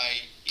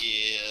Fahrenheit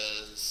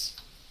is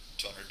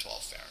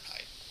 212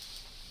 Fahrenheit.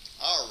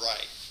 All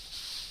right.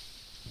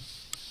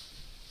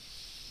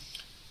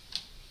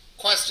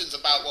 Questions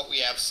about what we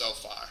have so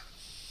far?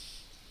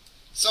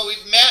 So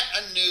we've met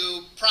a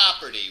new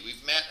property.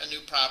 We've met a new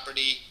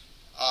property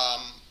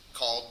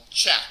called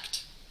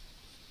checked.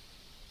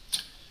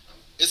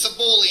 It's a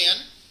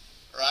Boolean,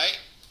 right?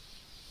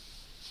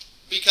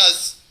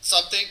 Because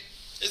something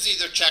is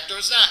either checked or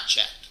is not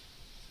checked.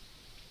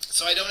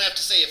 So I don't have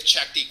to say if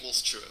checked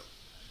equals true.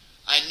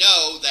 I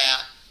know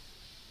that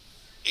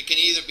it can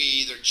either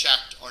be either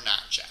checked or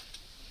not checked.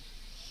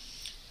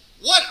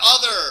 What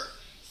other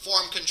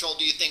form control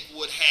do you think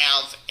would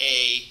have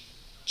a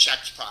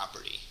checked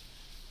property?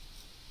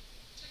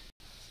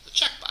 The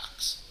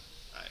checkbox.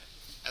 Right.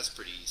 That's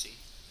pretty easy.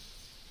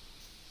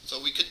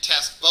 So we could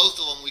test both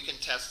of them. We can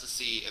test to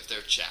see if they're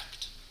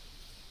checked.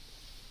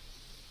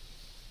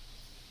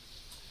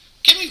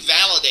 Can we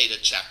validate a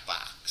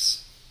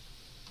checkbox?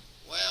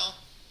 Well,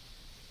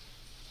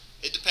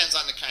 it depends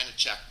on the kind of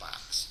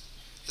checkbox.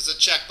 If it's a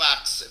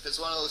checkbox, if it's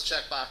one of those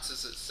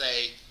checkboxes that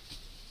say,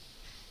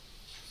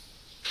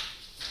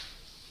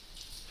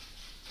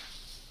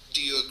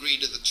 do you agree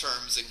to the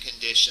terms and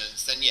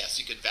conditions, then yes,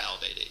 you could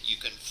validate it. You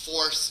can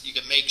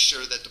make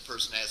sure that the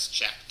person has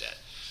checked it.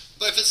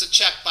 But if it's a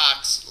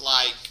checkbox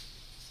like,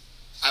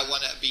 I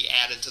want to be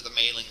added to the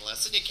mailing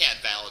list, then you can't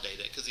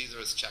validate it because either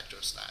it's checked or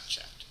it's not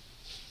checked.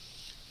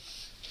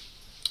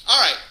 All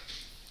right,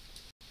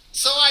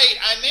 so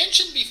I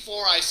mentioned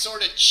before I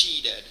sort of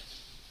cheated,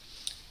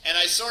 and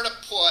I sort of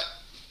put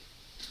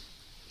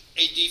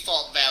a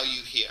default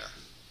value here.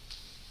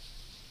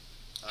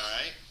 All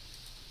right,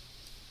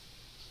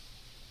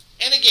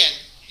 and again,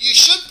 you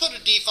should put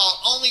a default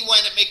only when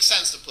it makes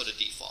sense to put a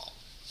default.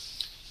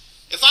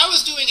 If I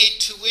was doing a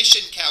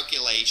tuition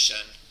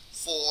calculation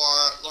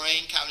for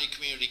Lorain County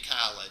Community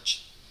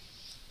College,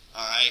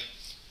 all right,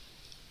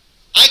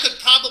 I could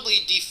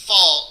probably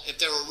default, if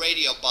there were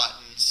radio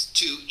buttons,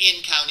 to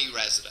in-county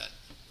resident,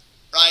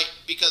 right?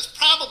 Because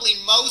probably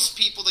most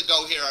people that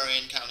go here are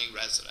in-county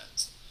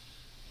residents.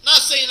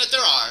 Not saying that there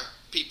are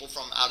people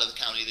from out of the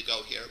county that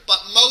go here,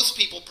 but most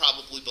people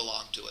probably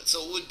belong to it.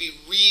 So it would be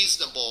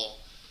reasonable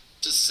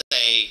to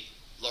say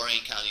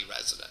Lorain County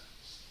resident.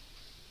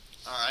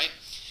 All right?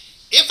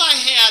 If I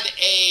had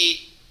a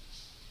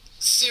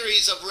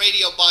series of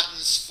radio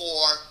buttons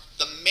for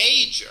the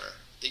major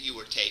that you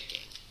were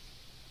taking,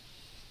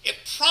 it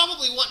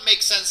probably wouldn't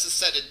make sense to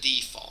set a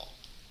default,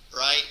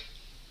 right?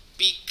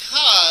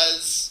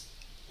 Because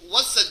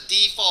what's the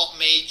default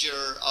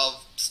major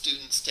of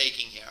students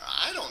taking here?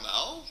 I don't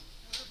know.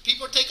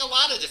 People take a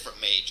lot of different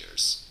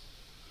majors,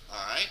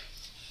 all right?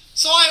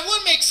 So it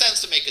wouldn't make sense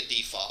to make a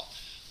default.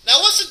 Now,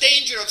 what's the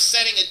danger of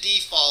setting a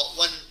default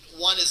when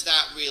one is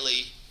not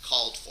really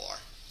called for?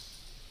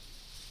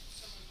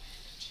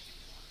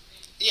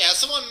 Yeah,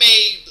 someone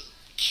may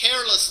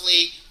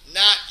carelessly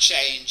not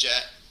change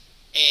it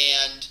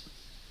and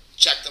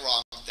check the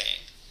wrong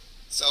thing.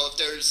 So if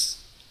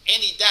there's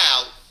any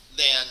doubt,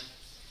 then,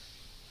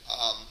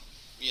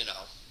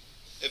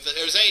 if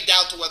there's any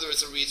doubt to whether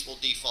it's a reasonable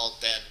default,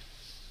 then,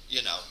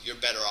 you're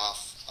better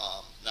off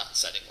not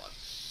setting one.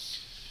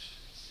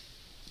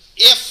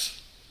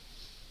 If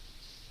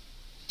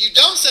you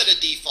don't set a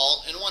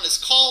default and one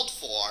is called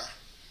for,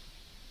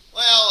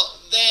 well,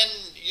 then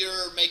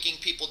you're making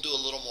people do a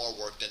little more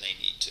work than they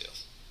need to,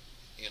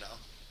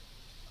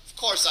 Of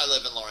course I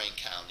live in Lorain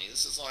County.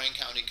 This is Lorain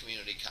County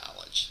Community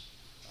College,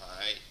 all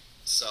right?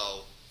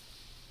 So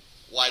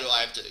why do I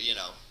have to,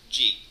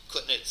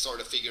 couldn't it sort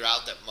of figure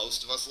out that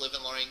most of us live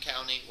in Lorain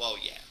County? Well,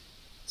 yeah.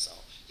 So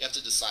you have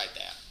to decide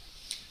that.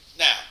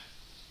 Now,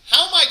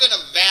 how am I going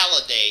to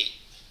validate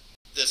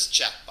this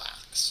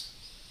checkbox?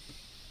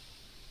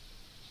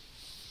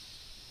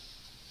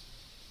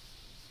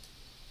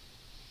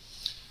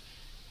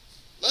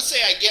 Let's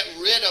say I get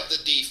rid of the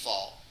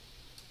default.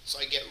 So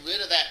I get rid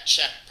of that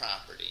check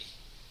property.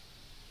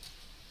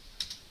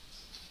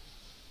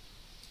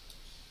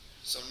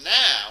 So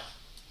now,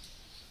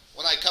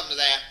 when I come to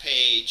that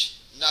page,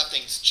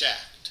 nothing's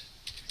checked.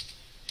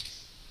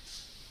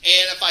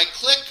 And if I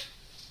click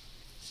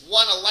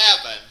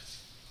 111,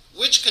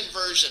 which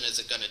conversion is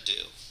it going to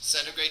do?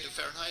 Centigrade to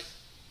Fahrenheit?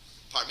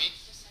 Pardon me?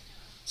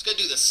 It's going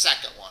to do the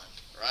second one,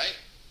 right?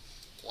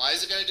 Why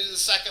is it going to do the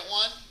second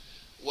one?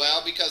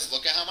 Well, because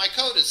look at how my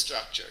code is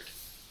structured.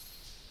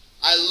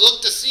 I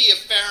look to see if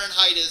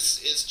Fahrenheit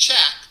is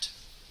checked.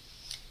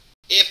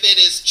 If it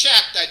is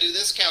checked, I do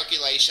this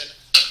calculation.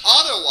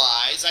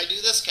 Otherwise, I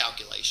do this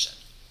calculation.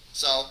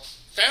 So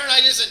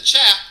Fahrenheit isn't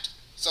checked,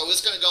 so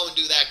it's going to go and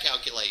do that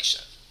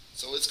calculation.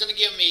 So it's going to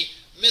give me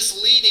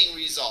misleading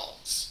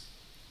results.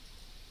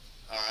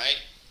 All right?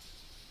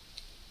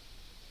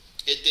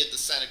 It did the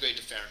centigrade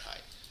to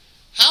Fahrenheit.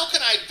 How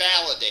can I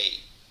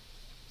validate?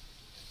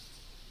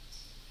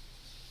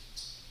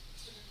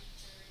 So then the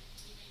third,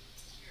 you make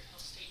your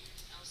else statement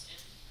and else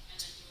if,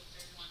 and then do a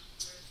third one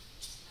where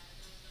it's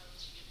neither of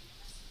those, you give me a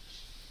message.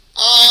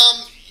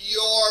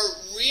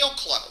 You're real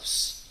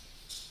close.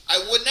 I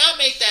would not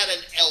make that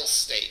an else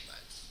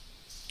statement.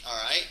 All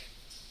right?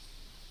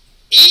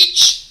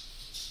 Each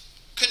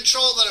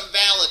control that I'm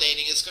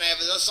validating is going to have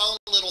its own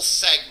little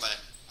segment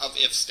of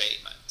if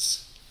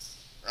statements.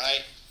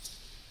 Right?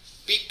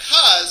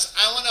 Because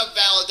I want to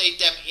validate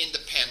them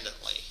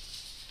independently.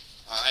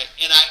 All right?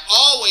 And I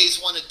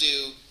always want to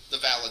do the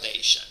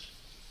validation.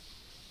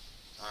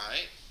 All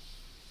right?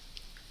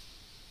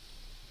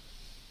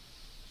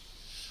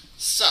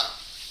 So,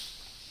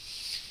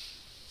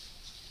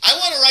 I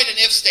want to write an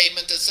if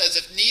statement that says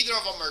if neither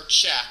of them are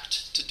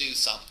checked to do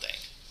something.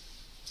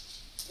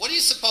 What do you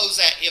suppose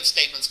that if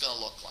statement's going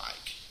to look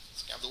like?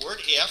 It's going to have the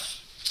word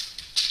if.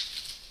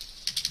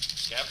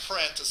 It's going to have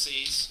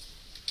parentheses.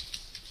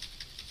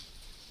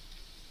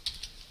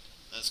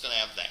 And it's going to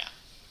have that.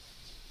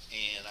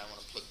 And I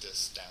want to put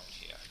this down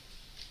here.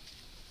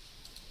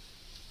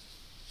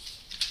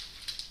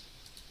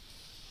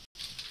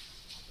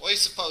 What do you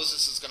suppose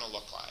this is going to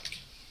look like?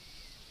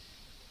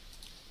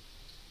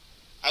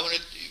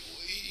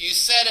 You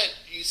said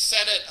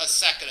it a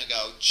second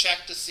ago.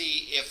 Check to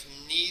see if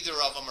neither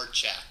of them are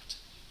checked.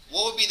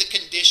 What would be the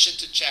condition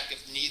to check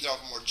if neither of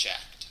them were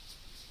checked?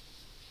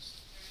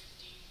 Third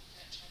ID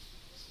that check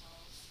equals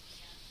false,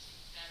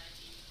 and that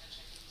ID that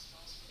check equals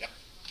false. Yep.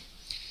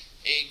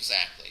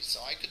 Exactly.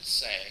 So I could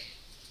say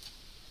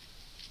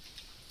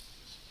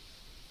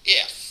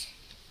if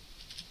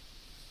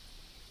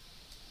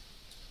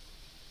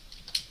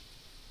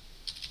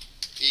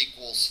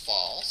equals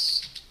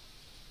false,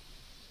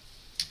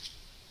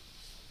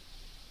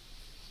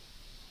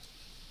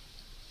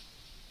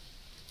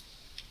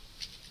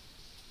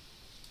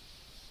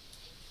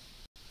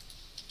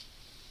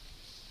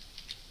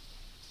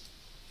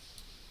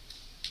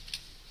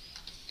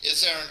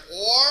 is there an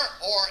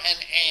or an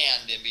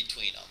and in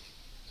between them?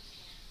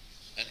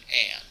 An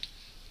and.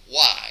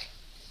 Why?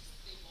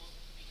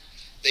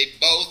 They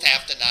both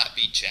have to be not checked. They both have to not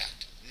be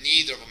checked.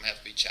 Neither of them have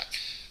to be checked.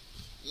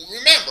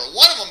 Remember,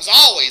 one of them's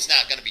always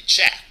not going to be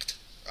checked,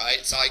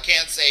 right? So I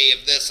can't say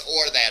if this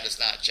or that is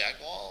not checked.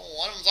 Well,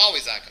 one of them's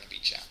always not going to be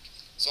checked.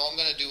 So I'm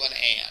going to do an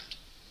and.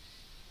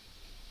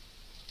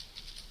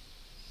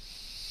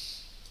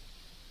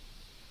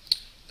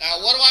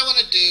 Now, what do I want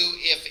to do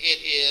if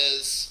it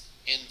is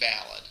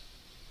invalid?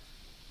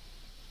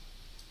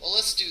 Well,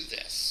 let's do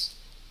this.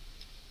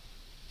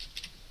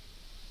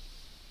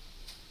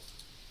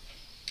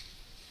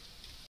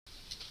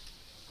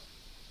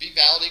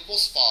 Valid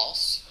equals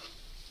false.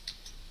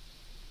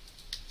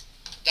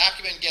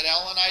 Document get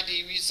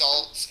LNID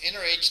results. Inner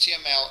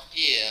HTML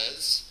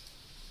is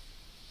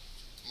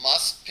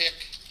must pick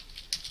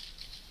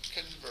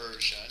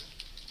conversion.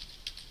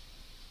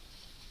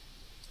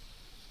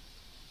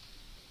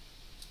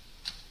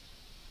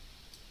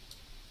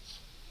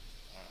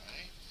 All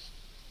right.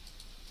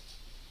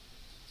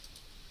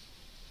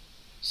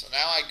 So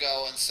now I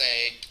go and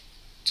say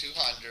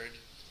 200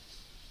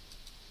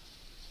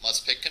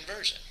 must pick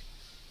conversion.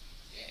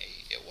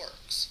 Yay, it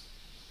works.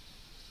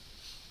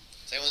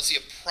 Does anyone see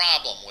a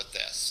problem with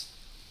this?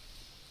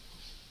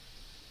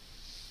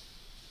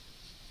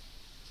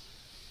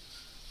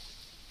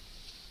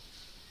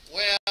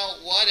 Well,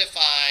 what if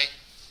I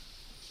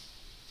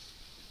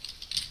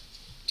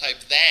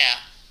type that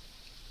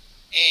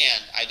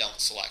and I don't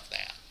select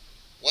that?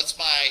 What's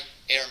my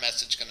error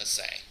message going to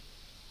say?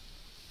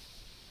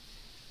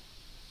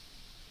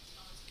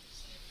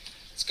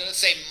 It's going to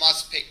say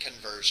must pick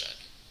conversion.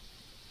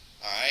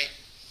 All right?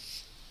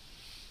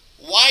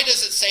 Why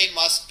does it say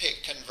must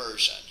pick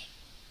conversion?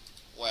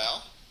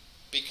 Well,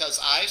 because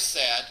I've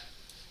said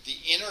the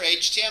inner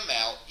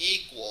HTML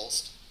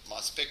equals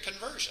must pick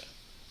conversion.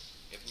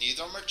 If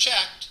neither of them are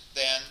checked,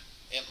 then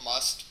it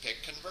must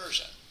pick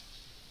conversion.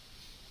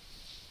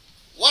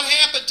 What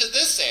happened to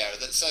this error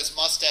that says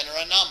must enter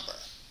a number?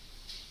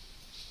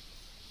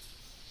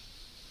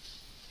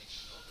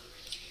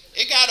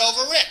 It got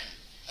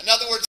overwritten. In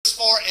other words,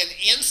 for an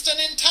instant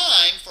in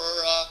time, for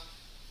a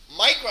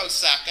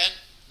microsecond,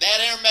 that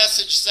error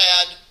message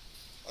said,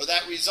 or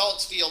that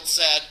results field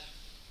said,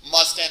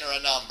 must enter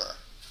a number.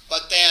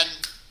 But then,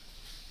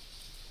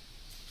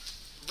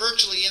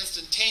 virtually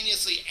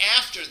instantaneously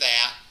after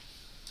that,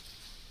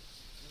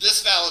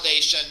 this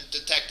validation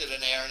detected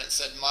an error and it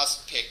said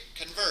must pick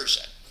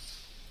conversion.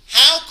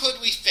 How could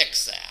we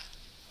fix that?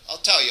 I'll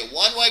tell you,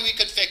 one way we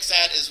could fix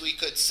that is we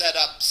could set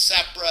up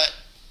separate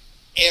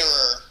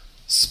error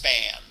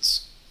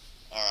spans.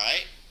 All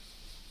right?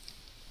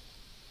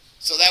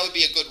 So that would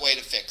be a good way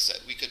to fix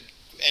it. We could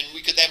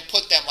then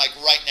put them like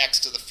right next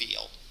to the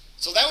field.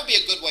 So that would be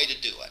a good way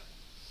to do it.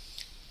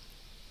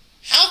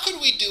 How could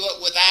we do it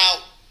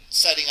without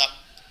setting up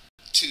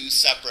two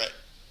separate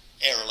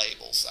error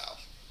labels, though?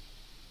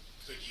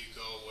 Could you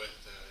go with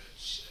a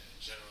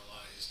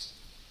generalized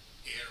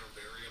error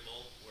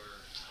variable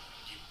where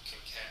you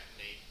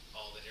concatenate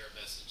all the error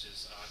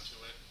messages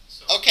onto it?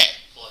 So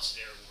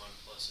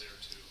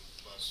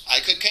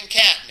could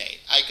concatenate.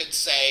 I could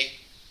say,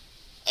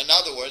 in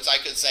other words, I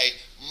could say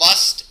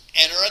must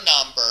enter a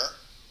number,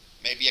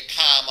 maybe a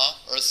comma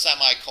or a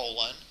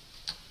semicolon,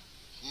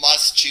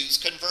 must choose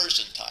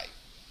conversion type.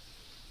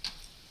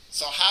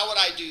 So how would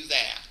I do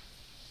that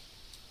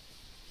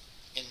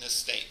in this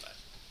statement?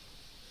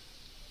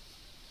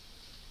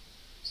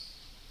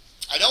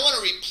 I don't want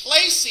to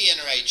replace the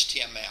inner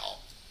HTML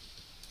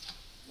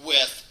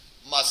with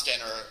must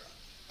enter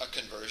a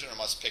conversion or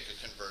must pick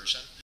a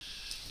conversion.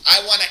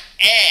 I want to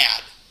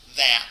add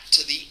that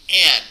to the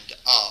end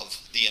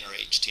of the inner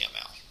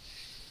HTML.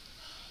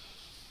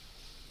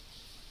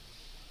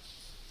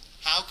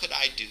 How could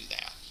I do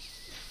that?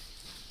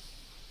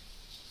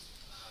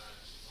 I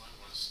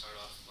want to start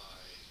off by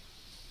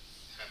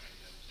having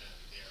an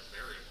error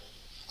variable.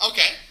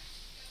 Okay.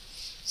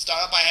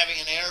 Start off by having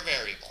an error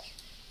variable.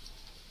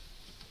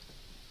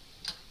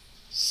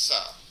 So,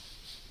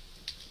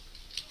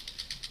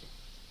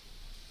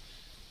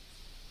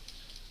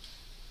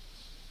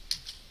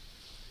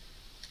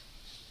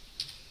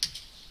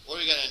 what are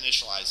we going to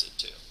initialize it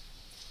to?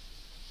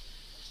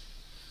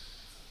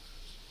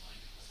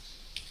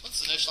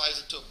 Let's initialize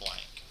it to a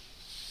blank.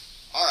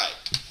 All right.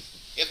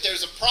 If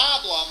there's a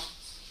problem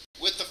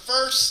with the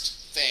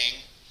first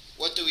thing,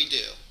 what do we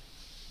do?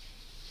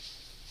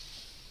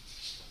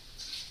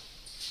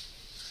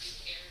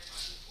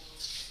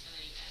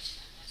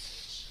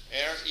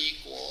 Error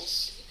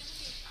equals. Is it going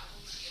to be a problem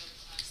with the other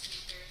class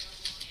name variable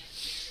and the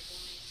variable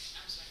name?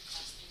 I'm sorry,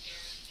 class name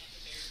error and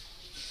the variable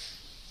name error?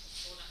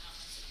 Will that not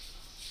mess it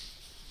up?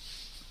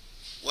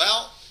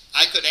 Well,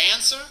 I could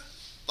answer,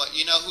 but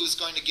you know who's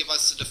going to give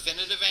us the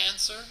definitive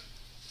answer?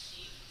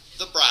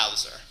 The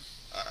browser.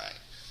 All right.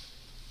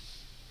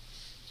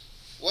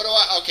 What do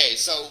I? Okay,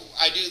 so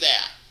I do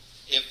that.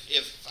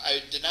 If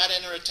I did not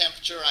enter a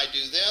temperature, I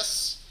do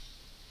this.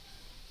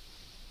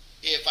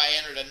 If I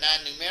entered a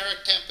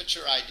non-numeric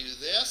temperature, I do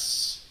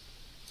this.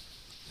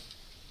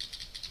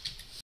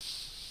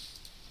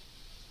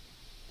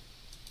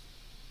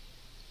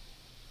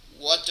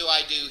 What do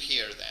I do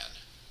here then?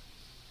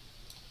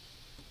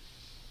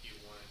 You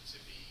want it to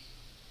be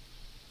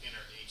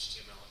inner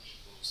HTML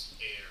equals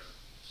error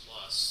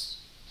plus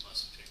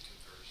must pick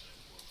conversion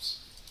equals.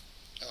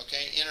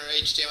 Okay, inner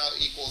HTML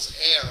equals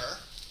error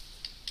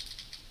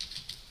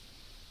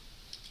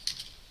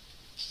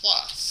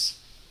plus.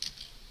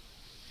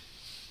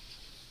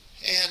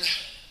 And,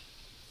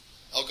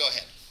 oh, go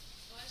ahead.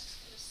 Well, I was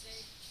just going to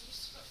say,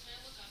 can I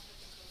look off at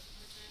the code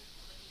one more time?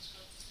 Let me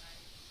scroll to the side.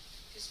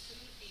 Because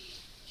couldn't it be,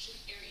 should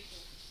error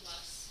equal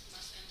plus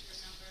must enter a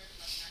number,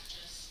 must not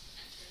just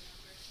enter a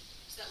number?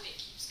 So that way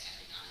it keeps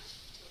adding on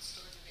until it's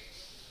stored in a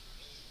variable.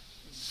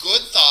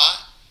 Good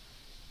thought.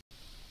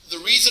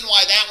 The reason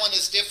why that one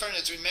is different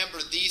is,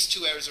 remember, these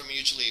two errors are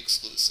mutually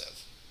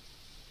exclusive.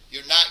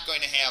 You're not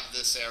going to have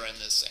this error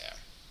and this error.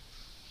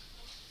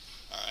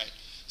 All right.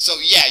 So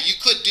yeah, you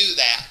could do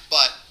that,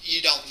 but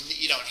you don't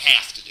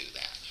have to do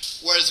that.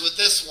 Whereas with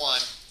this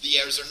one, the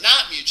errors are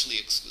not mutually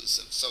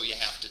exclusive, so you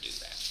have to do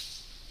that.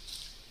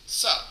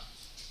 So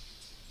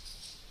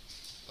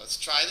let's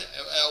try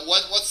that.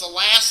 What's the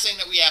last thing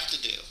that we have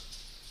to do?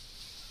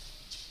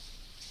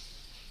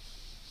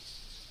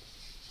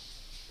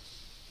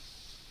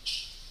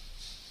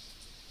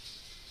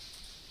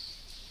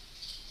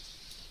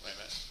 Wait a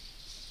minute.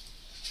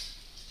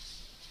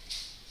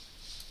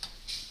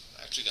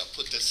 Actually got to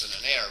put this in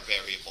an error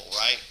variable,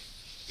 right?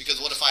 Because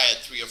what if I had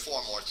 3 or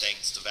 4 more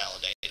things to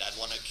validate? I'd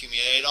want to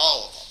accumulate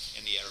all of them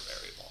in the error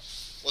variable.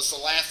 What's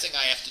the last thing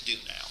I have to do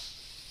now?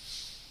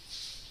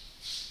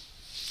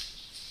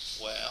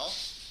 Well,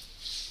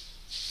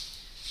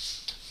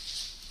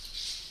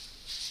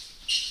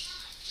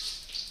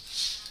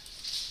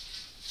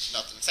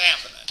 nothing's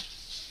happening.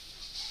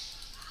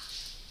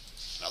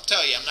 And I'll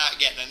tell you, I'm not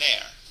getting an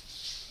error.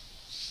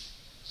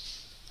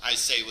 I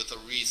say with a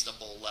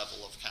reasonable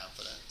level of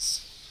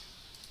confidence.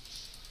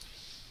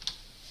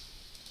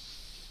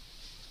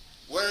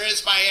 Where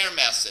is my error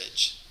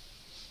message?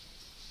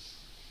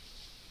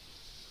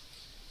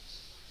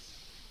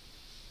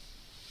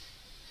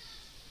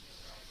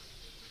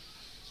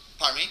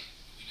 Pardon me?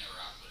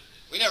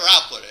 We never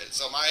outputted it.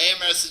 So my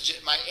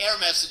error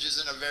message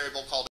is in a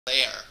variable called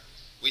error.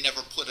 We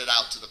never put it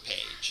out to the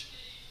page.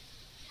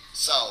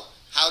 So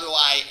how do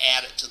I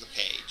add it to the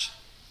page?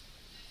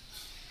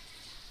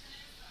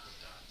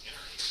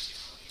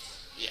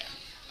 Yeah,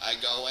 I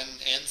go in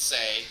and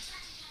say,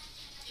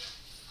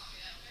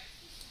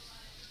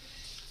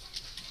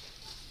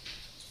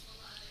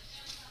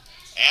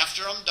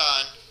 after I'm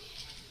done,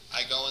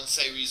 I go and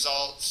say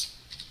results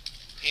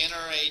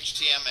inner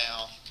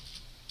HTML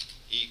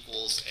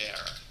equals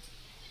error.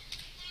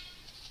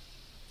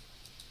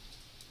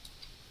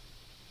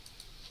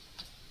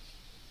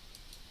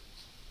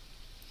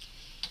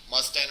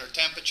 Must enter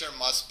temperature,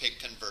 must pick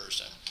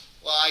conversion.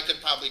 Well, I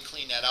could probably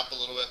clean that up a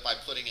little bit by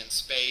putting in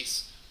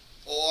space,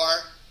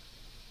 or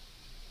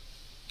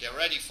get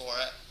ready for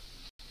it.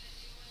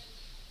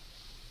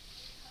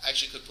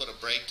 Actually could put a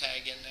break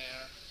tag in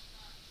there.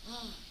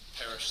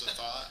 Perish the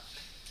thought.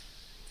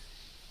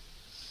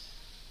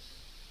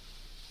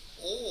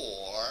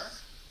 or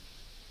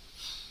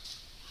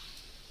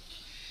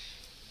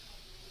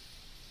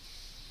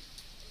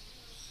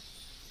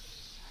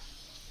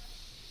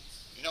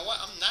you know what?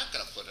 I'm not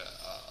going to put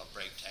a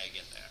break tag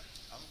in there.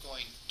 I'm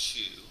going to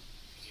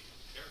Give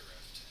them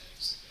paragraph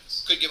tags, I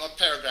guess. could give them a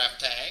paragraph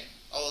tag.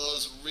 Oh,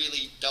 those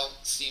really don't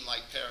seem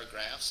like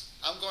paragraphs.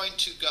 I'm going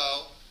to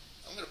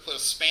put a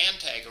span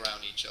tag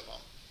around each of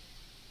them.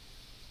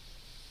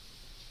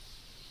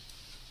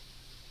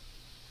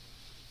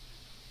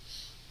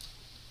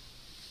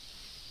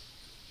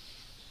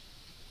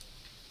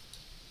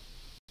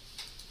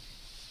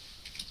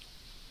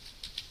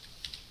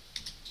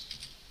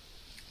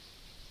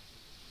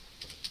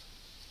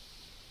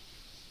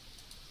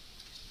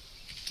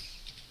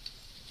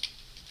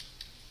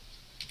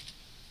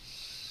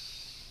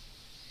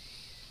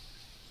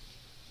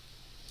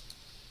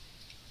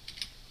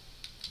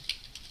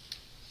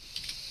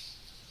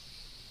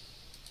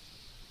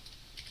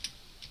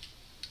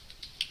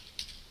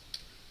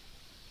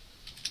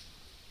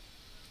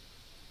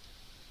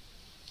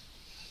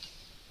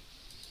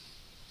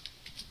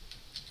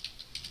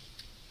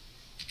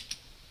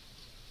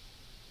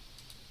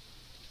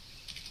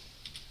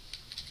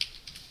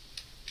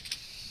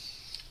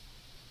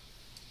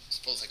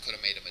 Suppose I could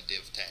have made him a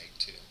div tag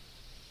too.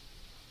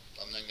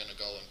 I'm then going to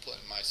go and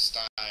put in my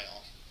style.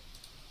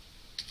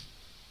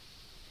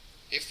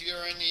 If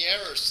you're in the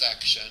error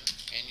section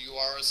and you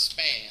are a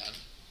span,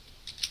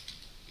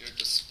 your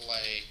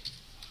display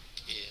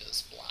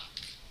is black.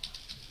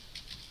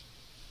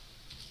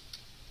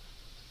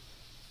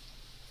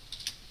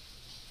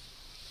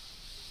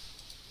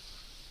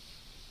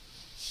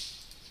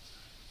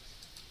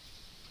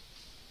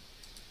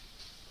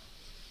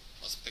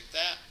 Must pick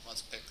that,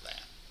 must pick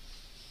that.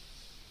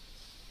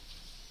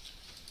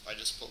 If I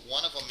just put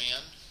one of them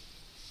in,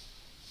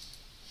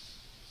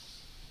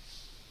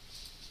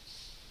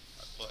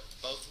 I put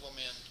both of them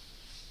in,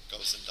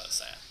 goes and does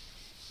that.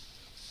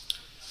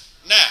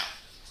 Now,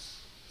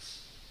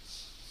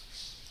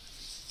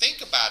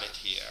 think about it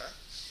here.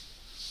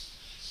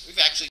 We've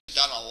actually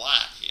done a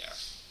lot here.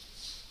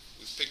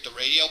 We've picked a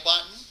radio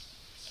button,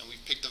 and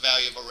we've picked the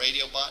value of a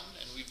radio button,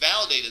 and we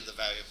validated the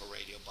value of a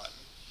radio button.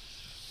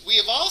 We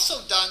have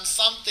also done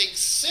something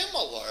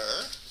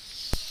similar,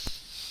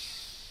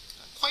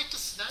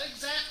 not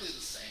exactly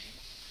the same,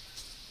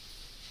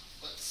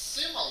 but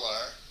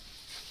similar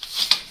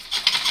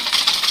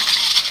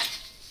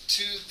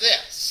to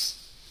this.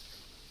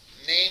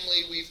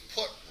 Namely, we've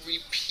put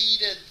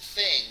repeated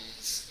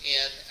things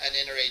in an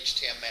inner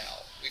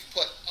HTML. We've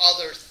put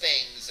other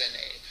things in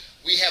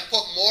we have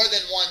put more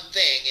than one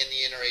thing in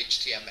the inner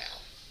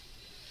HTML.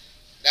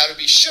 Now, to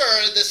be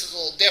sure, this is a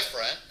little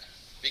different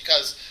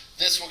because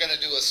this we're going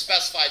to do a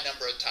specified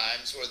number of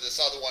times, where this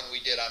other one we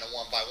did on a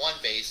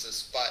one-by-one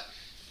basis, but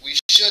we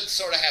should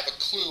sort of have a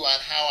clue on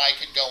how I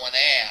could go and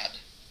add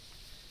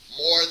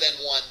more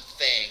than one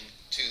thing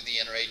to the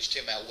inner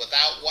HTML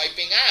without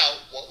wiping out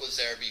what was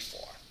there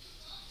before.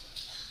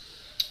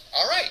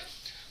 All right,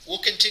 we'll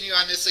continue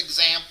on this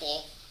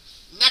example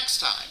next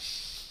time.